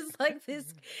 It's like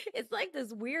this it's like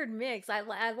this weird mix. I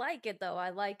like it though.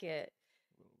 I like it.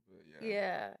 A little bit, yeah.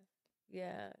 Yeah.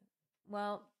 Yeah.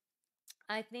 Well,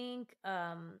 I think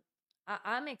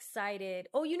I'm excited.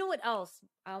 Oh, you know what else?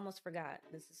 I almost forgot.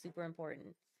 This is super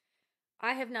important.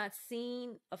 I have not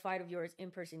seen a fight of yours in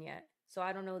person yet, so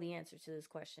I don't know the answer to this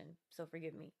question. So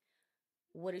forgive me.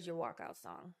 What is your walkout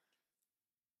song?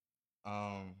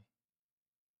 Um,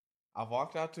 I've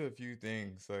walked out to a few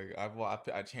things. Like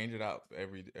I change it out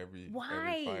every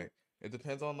Why? fight. It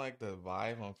depends on like the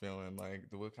vibe I'm feeling, like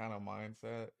the what kind of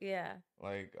mindset. Yeah.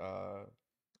 Like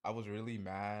I was really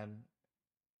mad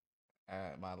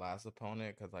at my last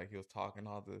opponent because like he was talking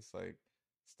all this like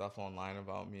stuff online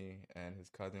about me, and his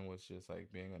cousin was just like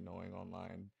being annoying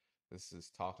online. This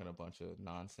is talking a bunch of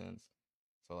nonsense.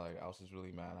 So like I was just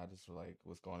really mad. I just like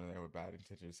was going in there with bad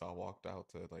intentions. So I walked out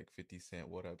to like 50 Cent,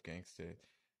 "What Up Gangsta,"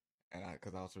 and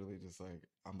cause I was really just like,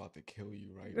 I'm about to kill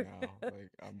you right now.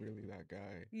 Like I'm really that guy.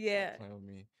 Stop Yeah. playing with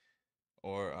me.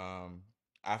 Or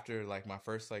after like my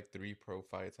first like 3 pro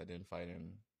fights, I didn't fight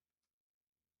in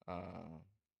Uh,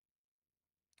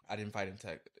 I didn't fight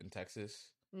in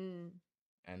Texas, Mm.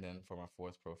 and then for my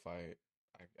fourth pro fight,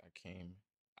 I came.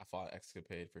 I fought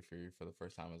Escapade for Fury for the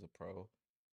first time as a pro.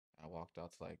 I walked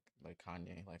out to like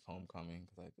Kanye, like Homecoming,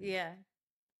 because like it's Yeah.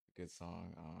 a good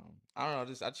song. I don't know,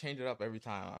 just I change it up every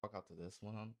time. I walk out to this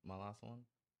one, my last one.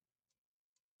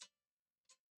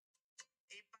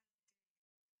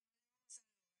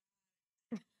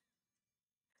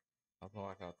 I'll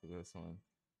walk out to this one.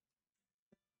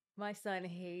 My son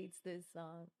hates this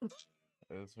song.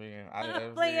 It's freaking, I I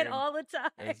play it freaking, all the time.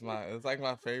 it's like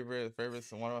my favorite,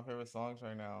 one of my favorite songs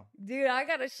right now. Dude, I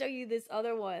gotta show you this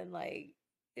other one. Like,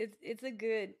 it's a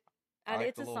good, I and like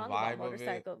it's the a little song about vibe of it,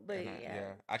 motorcycle. But and yeah,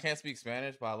 yeah, I can't speak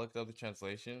Spanish, but I looked up the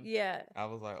translation. yeah, I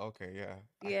was like, okay, yeah,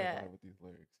 I could yeah. vibe with these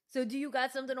lyrics. So, do you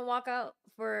got something to walk out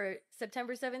for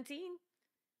September 17th?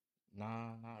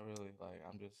 Nah, not really. Like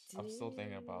I'm still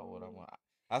thinking about what I Dude. want.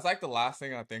 That's like the last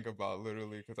thing I think about,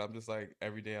 literally, because I'm just like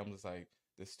every day I'm just like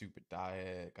this stupid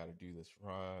diet, got to do this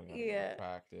run, got to go to Yeah.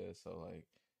 practice. So like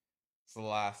it's the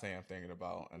last thing I'm thinking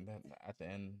about, and then at the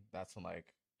end, that's when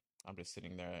like I'm just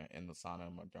sitting there in the sauna,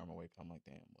 and my Dharma wake. I'm like,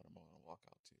 damn, what am I gonna walk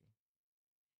out to?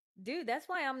 Dude, that's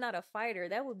why I'm not a fighter.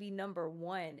 That would be number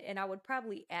one. And I would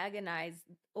probably agonize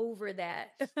over that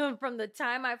from the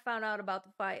time I found out about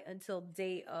the fight until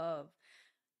day of.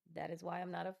 That is why I'm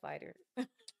not a fighter.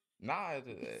 Nah,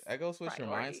 it goes with your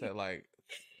Priority. mindset.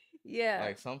 Yeah.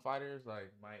 Like some fighters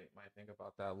like might think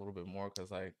about that a little bit more, because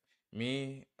like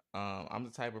me, I'm the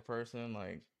type of person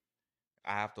like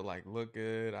I have to like look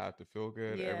good, I have to feel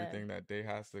good, Yeah. everything that day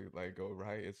has to like go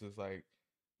right. It's just like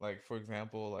for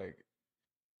example, like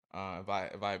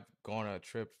if I go on a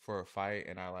trip for a fight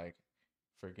and I like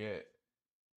forget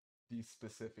these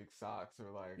specific socks, or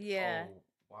like, Yeah. oh,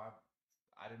 why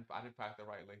I didn't pack the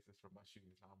right laces for my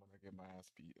shoes, now I'm gonna get my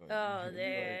ass beat. Like Oh, you like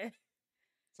there.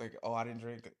 it's like, oh, I didn't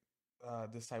drink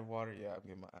this type of water, yeah, I'm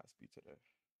getting my ass beat today.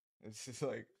 It's just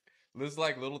like there's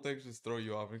like little things just throw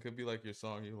you off. It could be like your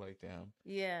song, you're like, damn.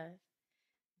 Yeah.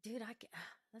 Dude,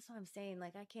 that's what I'm saying.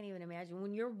 Like, I can't even imagine.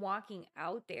 When you're walking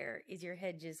out there, is your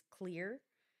head just clear?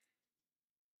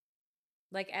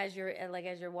 Like as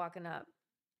you're walking up.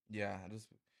 Yeah,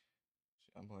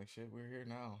 I'm like, shit, we're here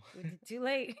now. Too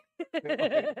late.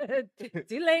 Like,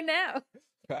 Too late now.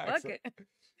 facts. Fuck it.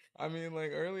 I mean,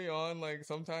 like early on, like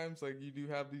sometimes like you do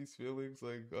have these feelings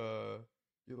like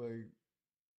you're like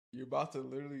you're about to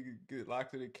literally get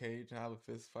locked in a cage and have a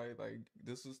fist fight. Like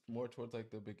this was more towards like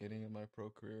the beginning of my pro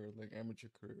career, like amateur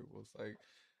career. Was like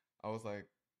I was like,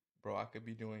 bro, I could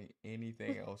be doing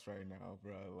anything else right now,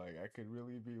 bro. Like I could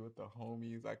really be with the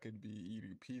homies. I could be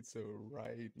eating pizza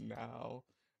right now,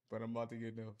 but I'm about to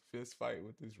get in a fist fight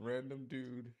with this random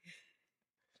dude.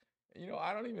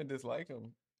 I don't even dislike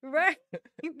him. Right.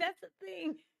 That's the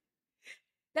thing.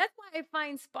 That's why I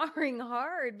find sparring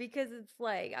hard because it's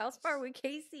like I'll spar with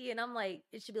Casey and I'm like,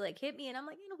 it should be like hit me and I'm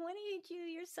like, want to hit you.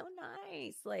 You're so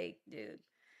nice. Like, dude,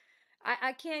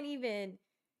 I can't even.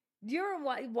 Do you ever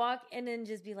walk and then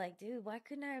just be like, dude, why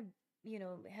couldn't I,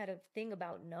 had a thing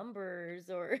about numbers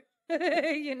or,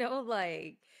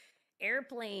 like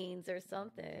airplanes or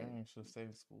something? Dang, should stay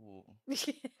in school.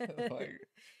 Like,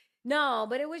 No,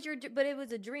 but but it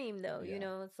was a dream though.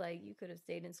 yeah. It's like you could have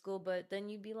stayed in school, but then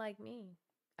you'd be like me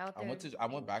out there I went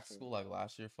doing back to shit. school like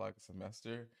last year for like a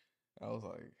semester. I was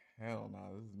like, hell no,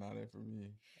 this is not it for me.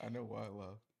 I know what I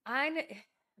love.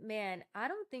 Man, I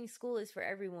don't think school is for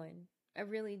everyone. I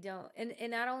really don't.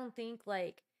 And I don't think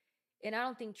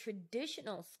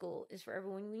traditional school is for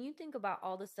everyone. When you think about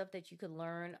all the stuff that you could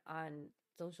learn on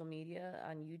social media,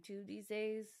 on YouTube these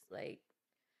days, like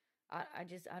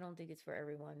I don't think it's for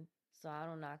everyone. So I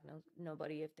don't knock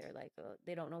nobody if they're like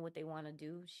they don't know what they want to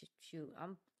do. Shoot,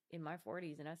 I'm in my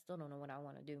 40s and I still don't know what I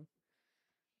want to do.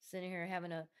 Sitting here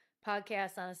having a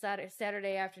podcast on a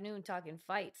Saturday afternoon talking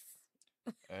fights.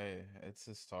 Hey, it's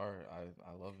a start.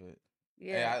 I love it. Hey,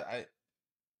 Yeah.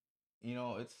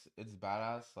 it's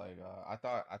badass. Like I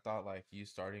thought like you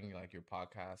starting like your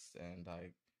podcast, and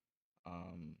like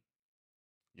um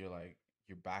you're like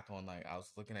you're back on, like I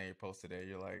was looking at your post today.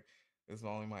 You're like, this is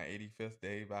only my 85th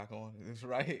day back on. Is this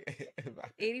right?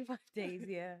 85 days,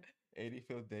 yeah.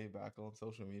 85th day back on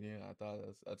social media. And I thought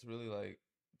that's really like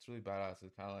it's really badass.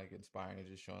 It's kind of like inspiring. It's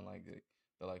just showing like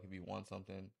that like if you want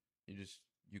something,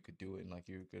 you could do it. And like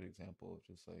you're a good example of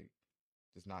just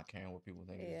not caring what people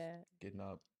think, just Yeah. getting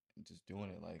up and just doing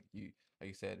it. Like you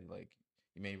said, like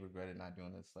you may regret it not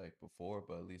doing this like before,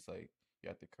 but at least like you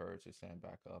have the courage to stand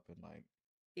back up and like,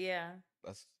 Yeah.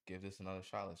 let's give this another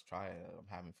shot. Let's try it. I'm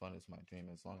having fun. It's my dream.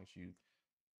 As long as you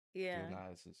Yeah. doing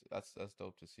that is that's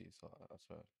dope to see. So that's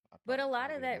what I But a probably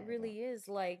lot of really that admire that. really is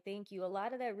like, thank you. A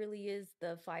lot of that really is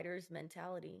the fighter's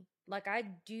mentality. Like, I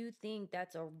do think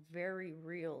that's a very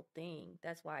real thing.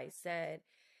 That's why I said,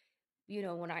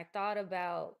 when I thought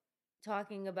about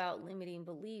talking about limiting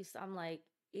beliefs, I'm like,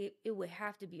 it would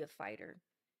have to be a fighter.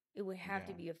 It would have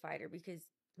to Yeah, be a fighter because,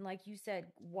 like you said,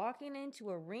 walking into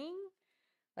a ring,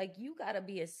 like, you got to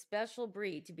be a special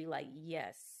breed to be like,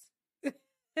 yes. let's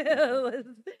do this.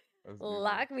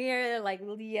 Lock me here. Like,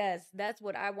 yes, that's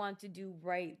what I want to do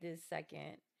right this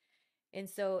second. And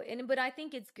so, but I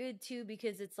think it's good too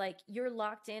because it's like you're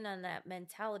locked in on that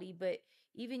mentality, but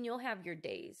even you'll have your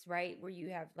days, right? Where you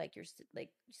have like your like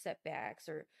setbacks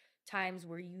or times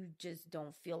where you just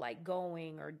don't feel like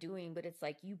going or doing, but it's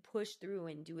like you push through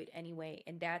and do it anyway.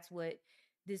 And that's what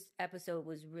this episode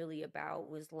was really about,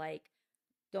 was like,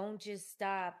 don't just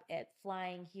stop at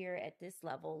flying here at this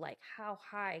level. Like, how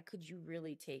high could you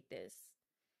really take this?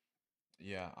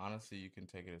 Yeah, honestly, you can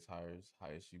take it as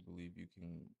high as you believe you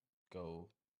can go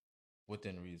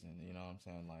within reason. You know what I'm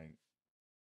saying? Like,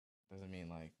 doesn't mean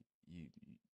like you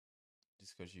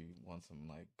just because you want some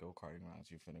like go karting rounds,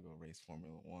 you're finna go race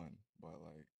Formula One. But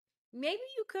like, Maybe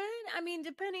you could. I mean,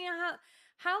 depending on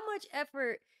how much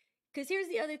effort. Because here's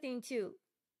the other thing too.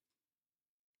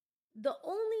 The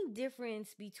only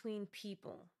difference between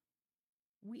people,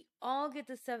 we all get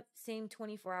the same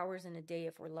 24 hours in a day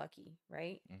if we're lucky,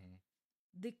 right? hmm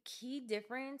The key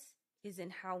difference is in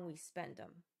how we spend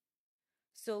them.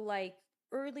 So, like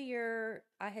earlier,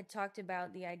 I had talked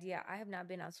about the idea I have not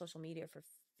been on social media for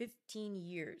 15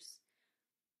 years.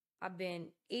 I've been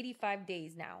 85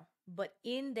 days now. But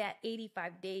in that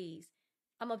 85 days,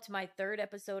 I'm up to my third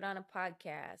episode on a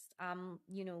podcast. I'm,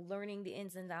 learning the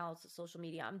ins and outs of social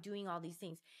media. I'm doing all these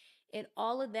things. And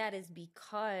all of that is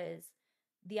because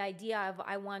the idea of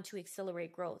I want to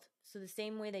accelerate growth. So, the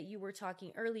same way that you were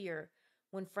talking earlier,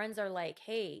 when friends are like,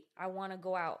 hey, I want to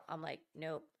go out, I'm like,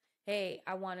 nope. Hey,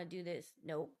 I want to do this.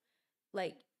 Nope.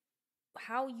 Like,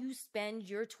 how you spend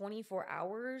your 24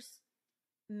 hours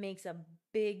makes a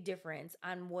big difference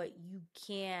on what you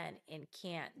can and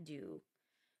can't do.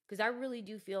 Because I really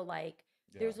do feel like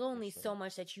yeah, there's for only sure. so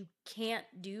much that you can't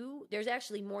do. There's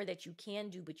actually more that you can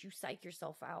do, but you psych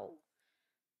yourself out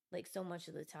like so much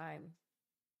of the time.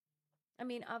 I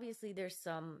mean, obviously there's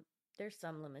some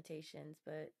limitations,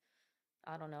 but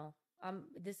I don't know.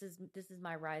 This is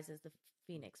my rise as the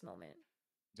phoenix moment.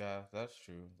 Yeah, that's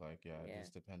true. Like, yeah, it Yeah.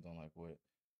 just depends on like what,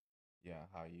 yeah,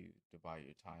 how you divide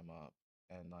your time up,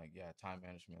 and like, yeah, time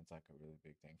management's like a really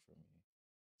big thing for me.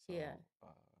 Yeah. So,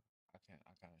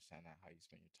 I can understand that how you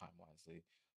spend your time wisely,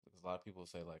 because a lot of people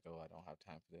say like, oh, I don't have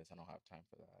time for this, I don't have time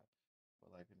for that.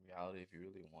 But like in reality, if you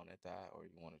really wanted that or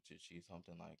you wanted to achieve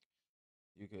something, like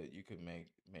you could make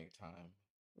time,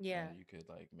 Yeah. and you could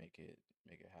like make it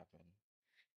happen.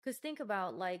 Because think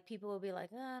about, like, people will be like,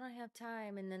 oh, I don't have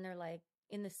time. And then they're like,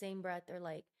 in the same breath, they're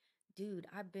like, dude,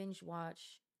 I binge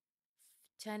watch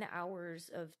 10 hours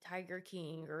of Tiger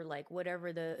King or like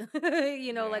whatever the,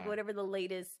 like Yeah, whatever the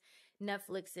latest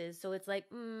Netflix is. So it's like,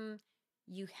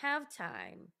 you have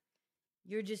time.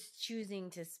 You're just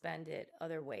choosing to spend it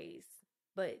other ways.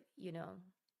 But,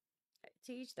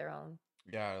 to each their own.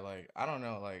 yeah. Like I don't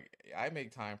know. Like I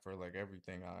make time for like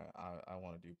everything I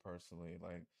want to do personally.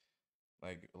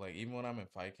 Like even when I'm in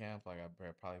fight camp, like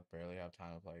probably barely have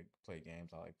time to like play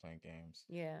games. I like playing games.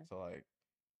 Yeah. So like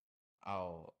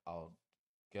I'll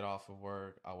get off of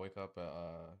work. I'll wake up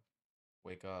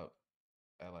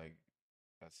at like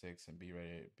at 6 and be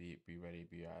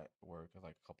at work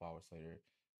like a couple hours later,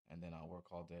 and then I'll work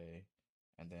all day,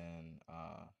 and then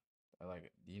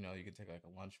like you can take like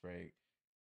a lunch break.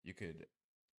 You could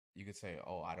you could say,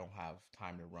 oh, I don't have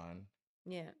time to run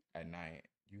Yeah. at night.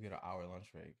 You get an hour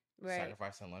lunch break. Right.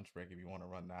 Sacrifice a lunch break if you want to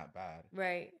run that bad.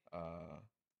 Right. Uh,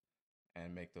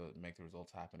 and make the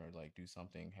results happen, or like do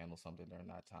something, handle something during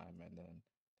that time, and then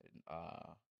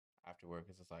after work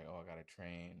it's just like, oh, I gotta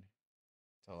train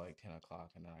till like 10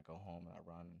 o'clock, and then I go home and I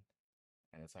run,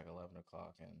 and it's like 11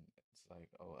 o'clock, and it's like,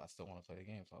 oh, I still want to play the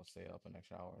game, so I'll stay up an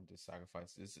extra hour and just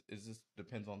sacrifice. It just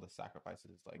depends on the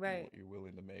sacrifices like Right. you're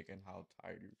willing to make, and how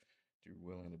tired you're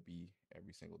willing to be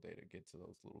every single day to get to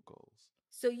those little goals.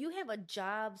 So you have a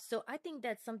job. So I think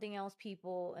that's something else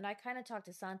people, and I kind of talked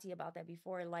to Santi about that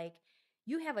before. Like,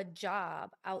 you have a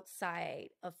job outside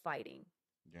of fighting.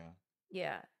 Yeah,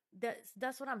 Yeah.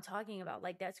 That's what I'm talking about.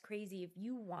 Like, that's crazy. If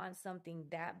you want something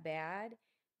that bad,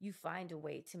 you find a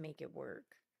way to make it work.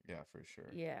 yeah, for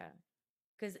sure. Yeah.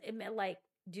 Cause it meant like,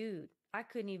 dude, I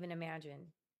couldn't even imagine.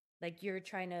 Like, you're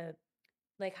trying to,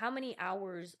 like, how many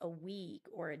hours a week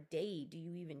or a day do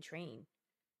you even train?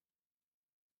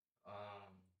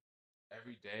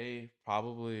 Every day,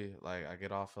 probably like I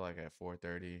get off like at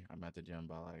 4:30. I'm at the gym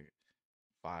by like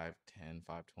 5:10,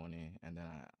 5:20, and then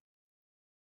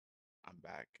I'm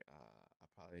back. I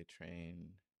probably train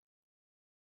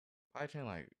like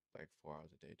 4 hours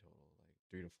a day total, like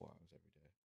 3 to 4 hours every day.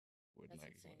 Wouldn't That's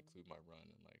like insane. include my run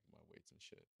and like my weights and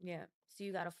shit. Yeah. So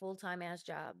you got a full-time ass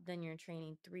job, then you're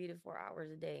training 3 to 4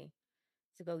 hours a day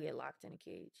to go get locked in a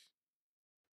cage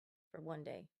for one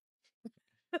day.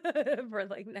 For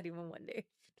like not even one day.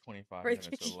 25 For minutes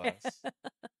or yeah. less.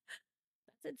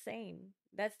 That's insane.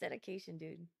 That's dedication,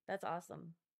 dude. That's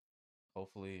awesome.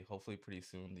 Hopefully pretty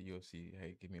soon the UFC,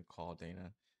 hey, give me a call,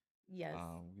 Dana. Yes.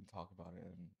 We can talk about it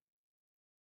and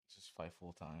just fight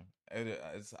full time.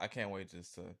 I can't wait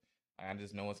I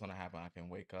just know what's gonna happen. I can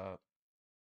wake up,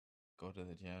 go to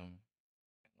the gym,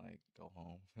 and like go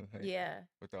home, like Yeah.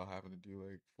 without having to do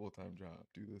like full time job,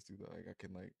 do this, do that. Like I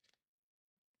can like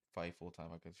fight full time.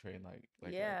 I can train like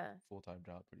a Yeah. full time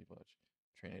job pretty much.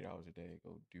 Train 8 hours a day,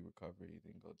 go do recovery,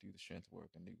 then go do the strength work,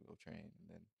 and then go train, and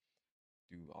then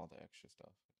do all the extra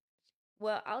stuff.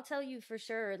 Well, I'll tell you for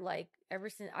sure, like ever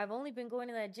since I've only been going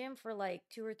to that gym for like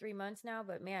 2 or 3 months now,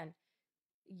 but man,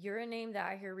 you're a name that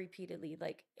I hear repeatedly,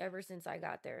 like ever since I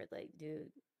got there. Like,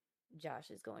 dude,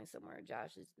 Josh is going somewhere.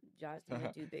 Josh's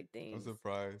gonna do big I'm things.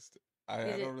 surprised. Is I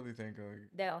don't it really think like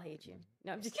they'll hate you?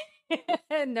 No, I'm just kidding.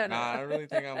 No, no, nah, I don't really no.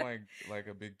 think I'm like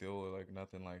a big deal or like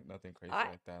nothing crazy I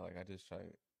like that. Like I just try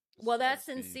well, like that's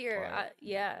be sincere. quiet,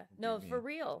 Yeah, be no, for me.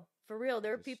 real, for real.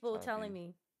 There are Just people try to telling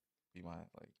me, be my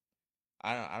like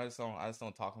I just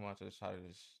don't talk much. I just try to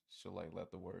just should like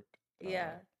let the work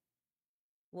yeah.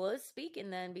 Well, it's speaking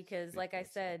then because, speak like for I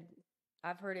itself. said,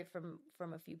 I've heard it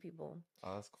from a few people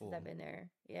Oh, that's since I've cool. been there.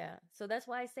 Yeah, so that's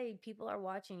why I say people are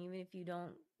watching, even if you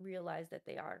don't realize that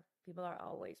they are. People are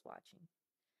always watching.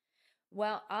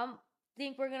 Well,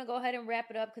 think we're gonna go ahead and wrap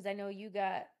it up because I know you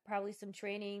got probably some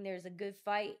training. There's a good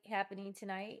fight happening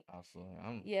tonight. Absolutely.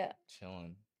 I'm Yeah,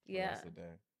 chilling for the yeah. rest of the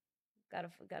day.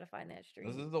 Gotta find that This stream.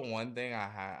 is the one thing I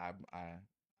had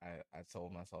I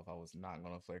told myself I was not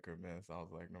gonna flicker miss. I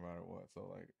was like, no matter what. So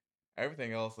like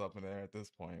everything else up in there at this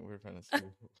point, we're gonna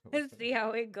see See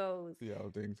how it goes. see how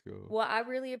things go. Well, I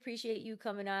really appreciate you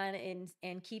coming on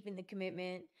and keeping the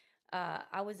commitment.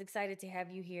 I was excited to have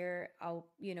you here. I'll,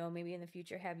 maybe in the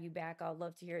future have you back. I'd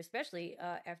love to hear, especially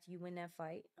after you win that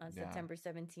fight on Yeah. September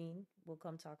 17th. We'll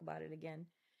come talk about it again.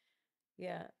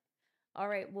 Yeah. All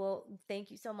right. Well,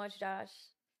 thank you so much, Josh.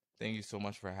 Thank you so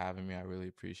much for having me. I really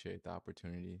appreciate the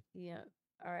opportunity. Yeah.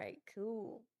 All right.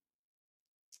 Cool.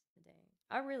 Dang.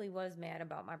 I really was mad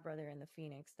about my brother in the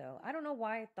Phoenix, though. I don't know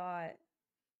why I thought,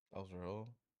 That was real.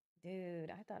 dude,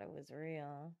 I thought it was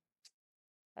real.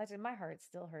 My heart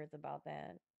still hurts about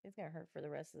that. It's gonna hurt for the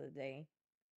rest of the day.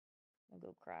 I'll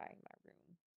go cry in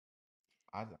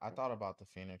my room. I thought about the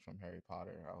Phoenix from Harry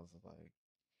Potter. I was like,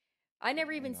 I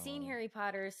never you even seen know, Harry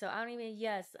Potter, so I don't even.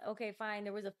 Yes, okay, fine.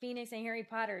 There was a Phoenix in Harry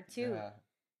Potter too. yeah.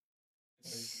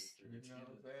 Like, you know what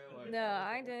I'm saying? Like, No,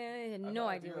 I didn't. Had I no thought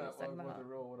idea you what he was talking wasn't about,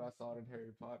 real when I saw it in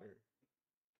Harry Potter.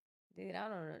 dude. I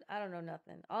don't know. I don't know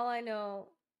nothing. All I know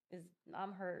is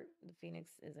I'm hurt. The Phoenix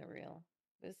isn't real,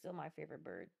 but it's still my favorite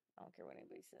bird. I don't care what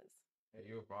anybody says. Hey,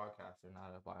 you're a broadcaster,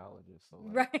 not a biologist, so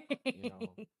like, Right.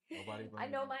 nobody I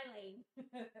believes know you. my lane.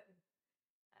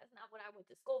 That's not what I went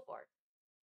to school for.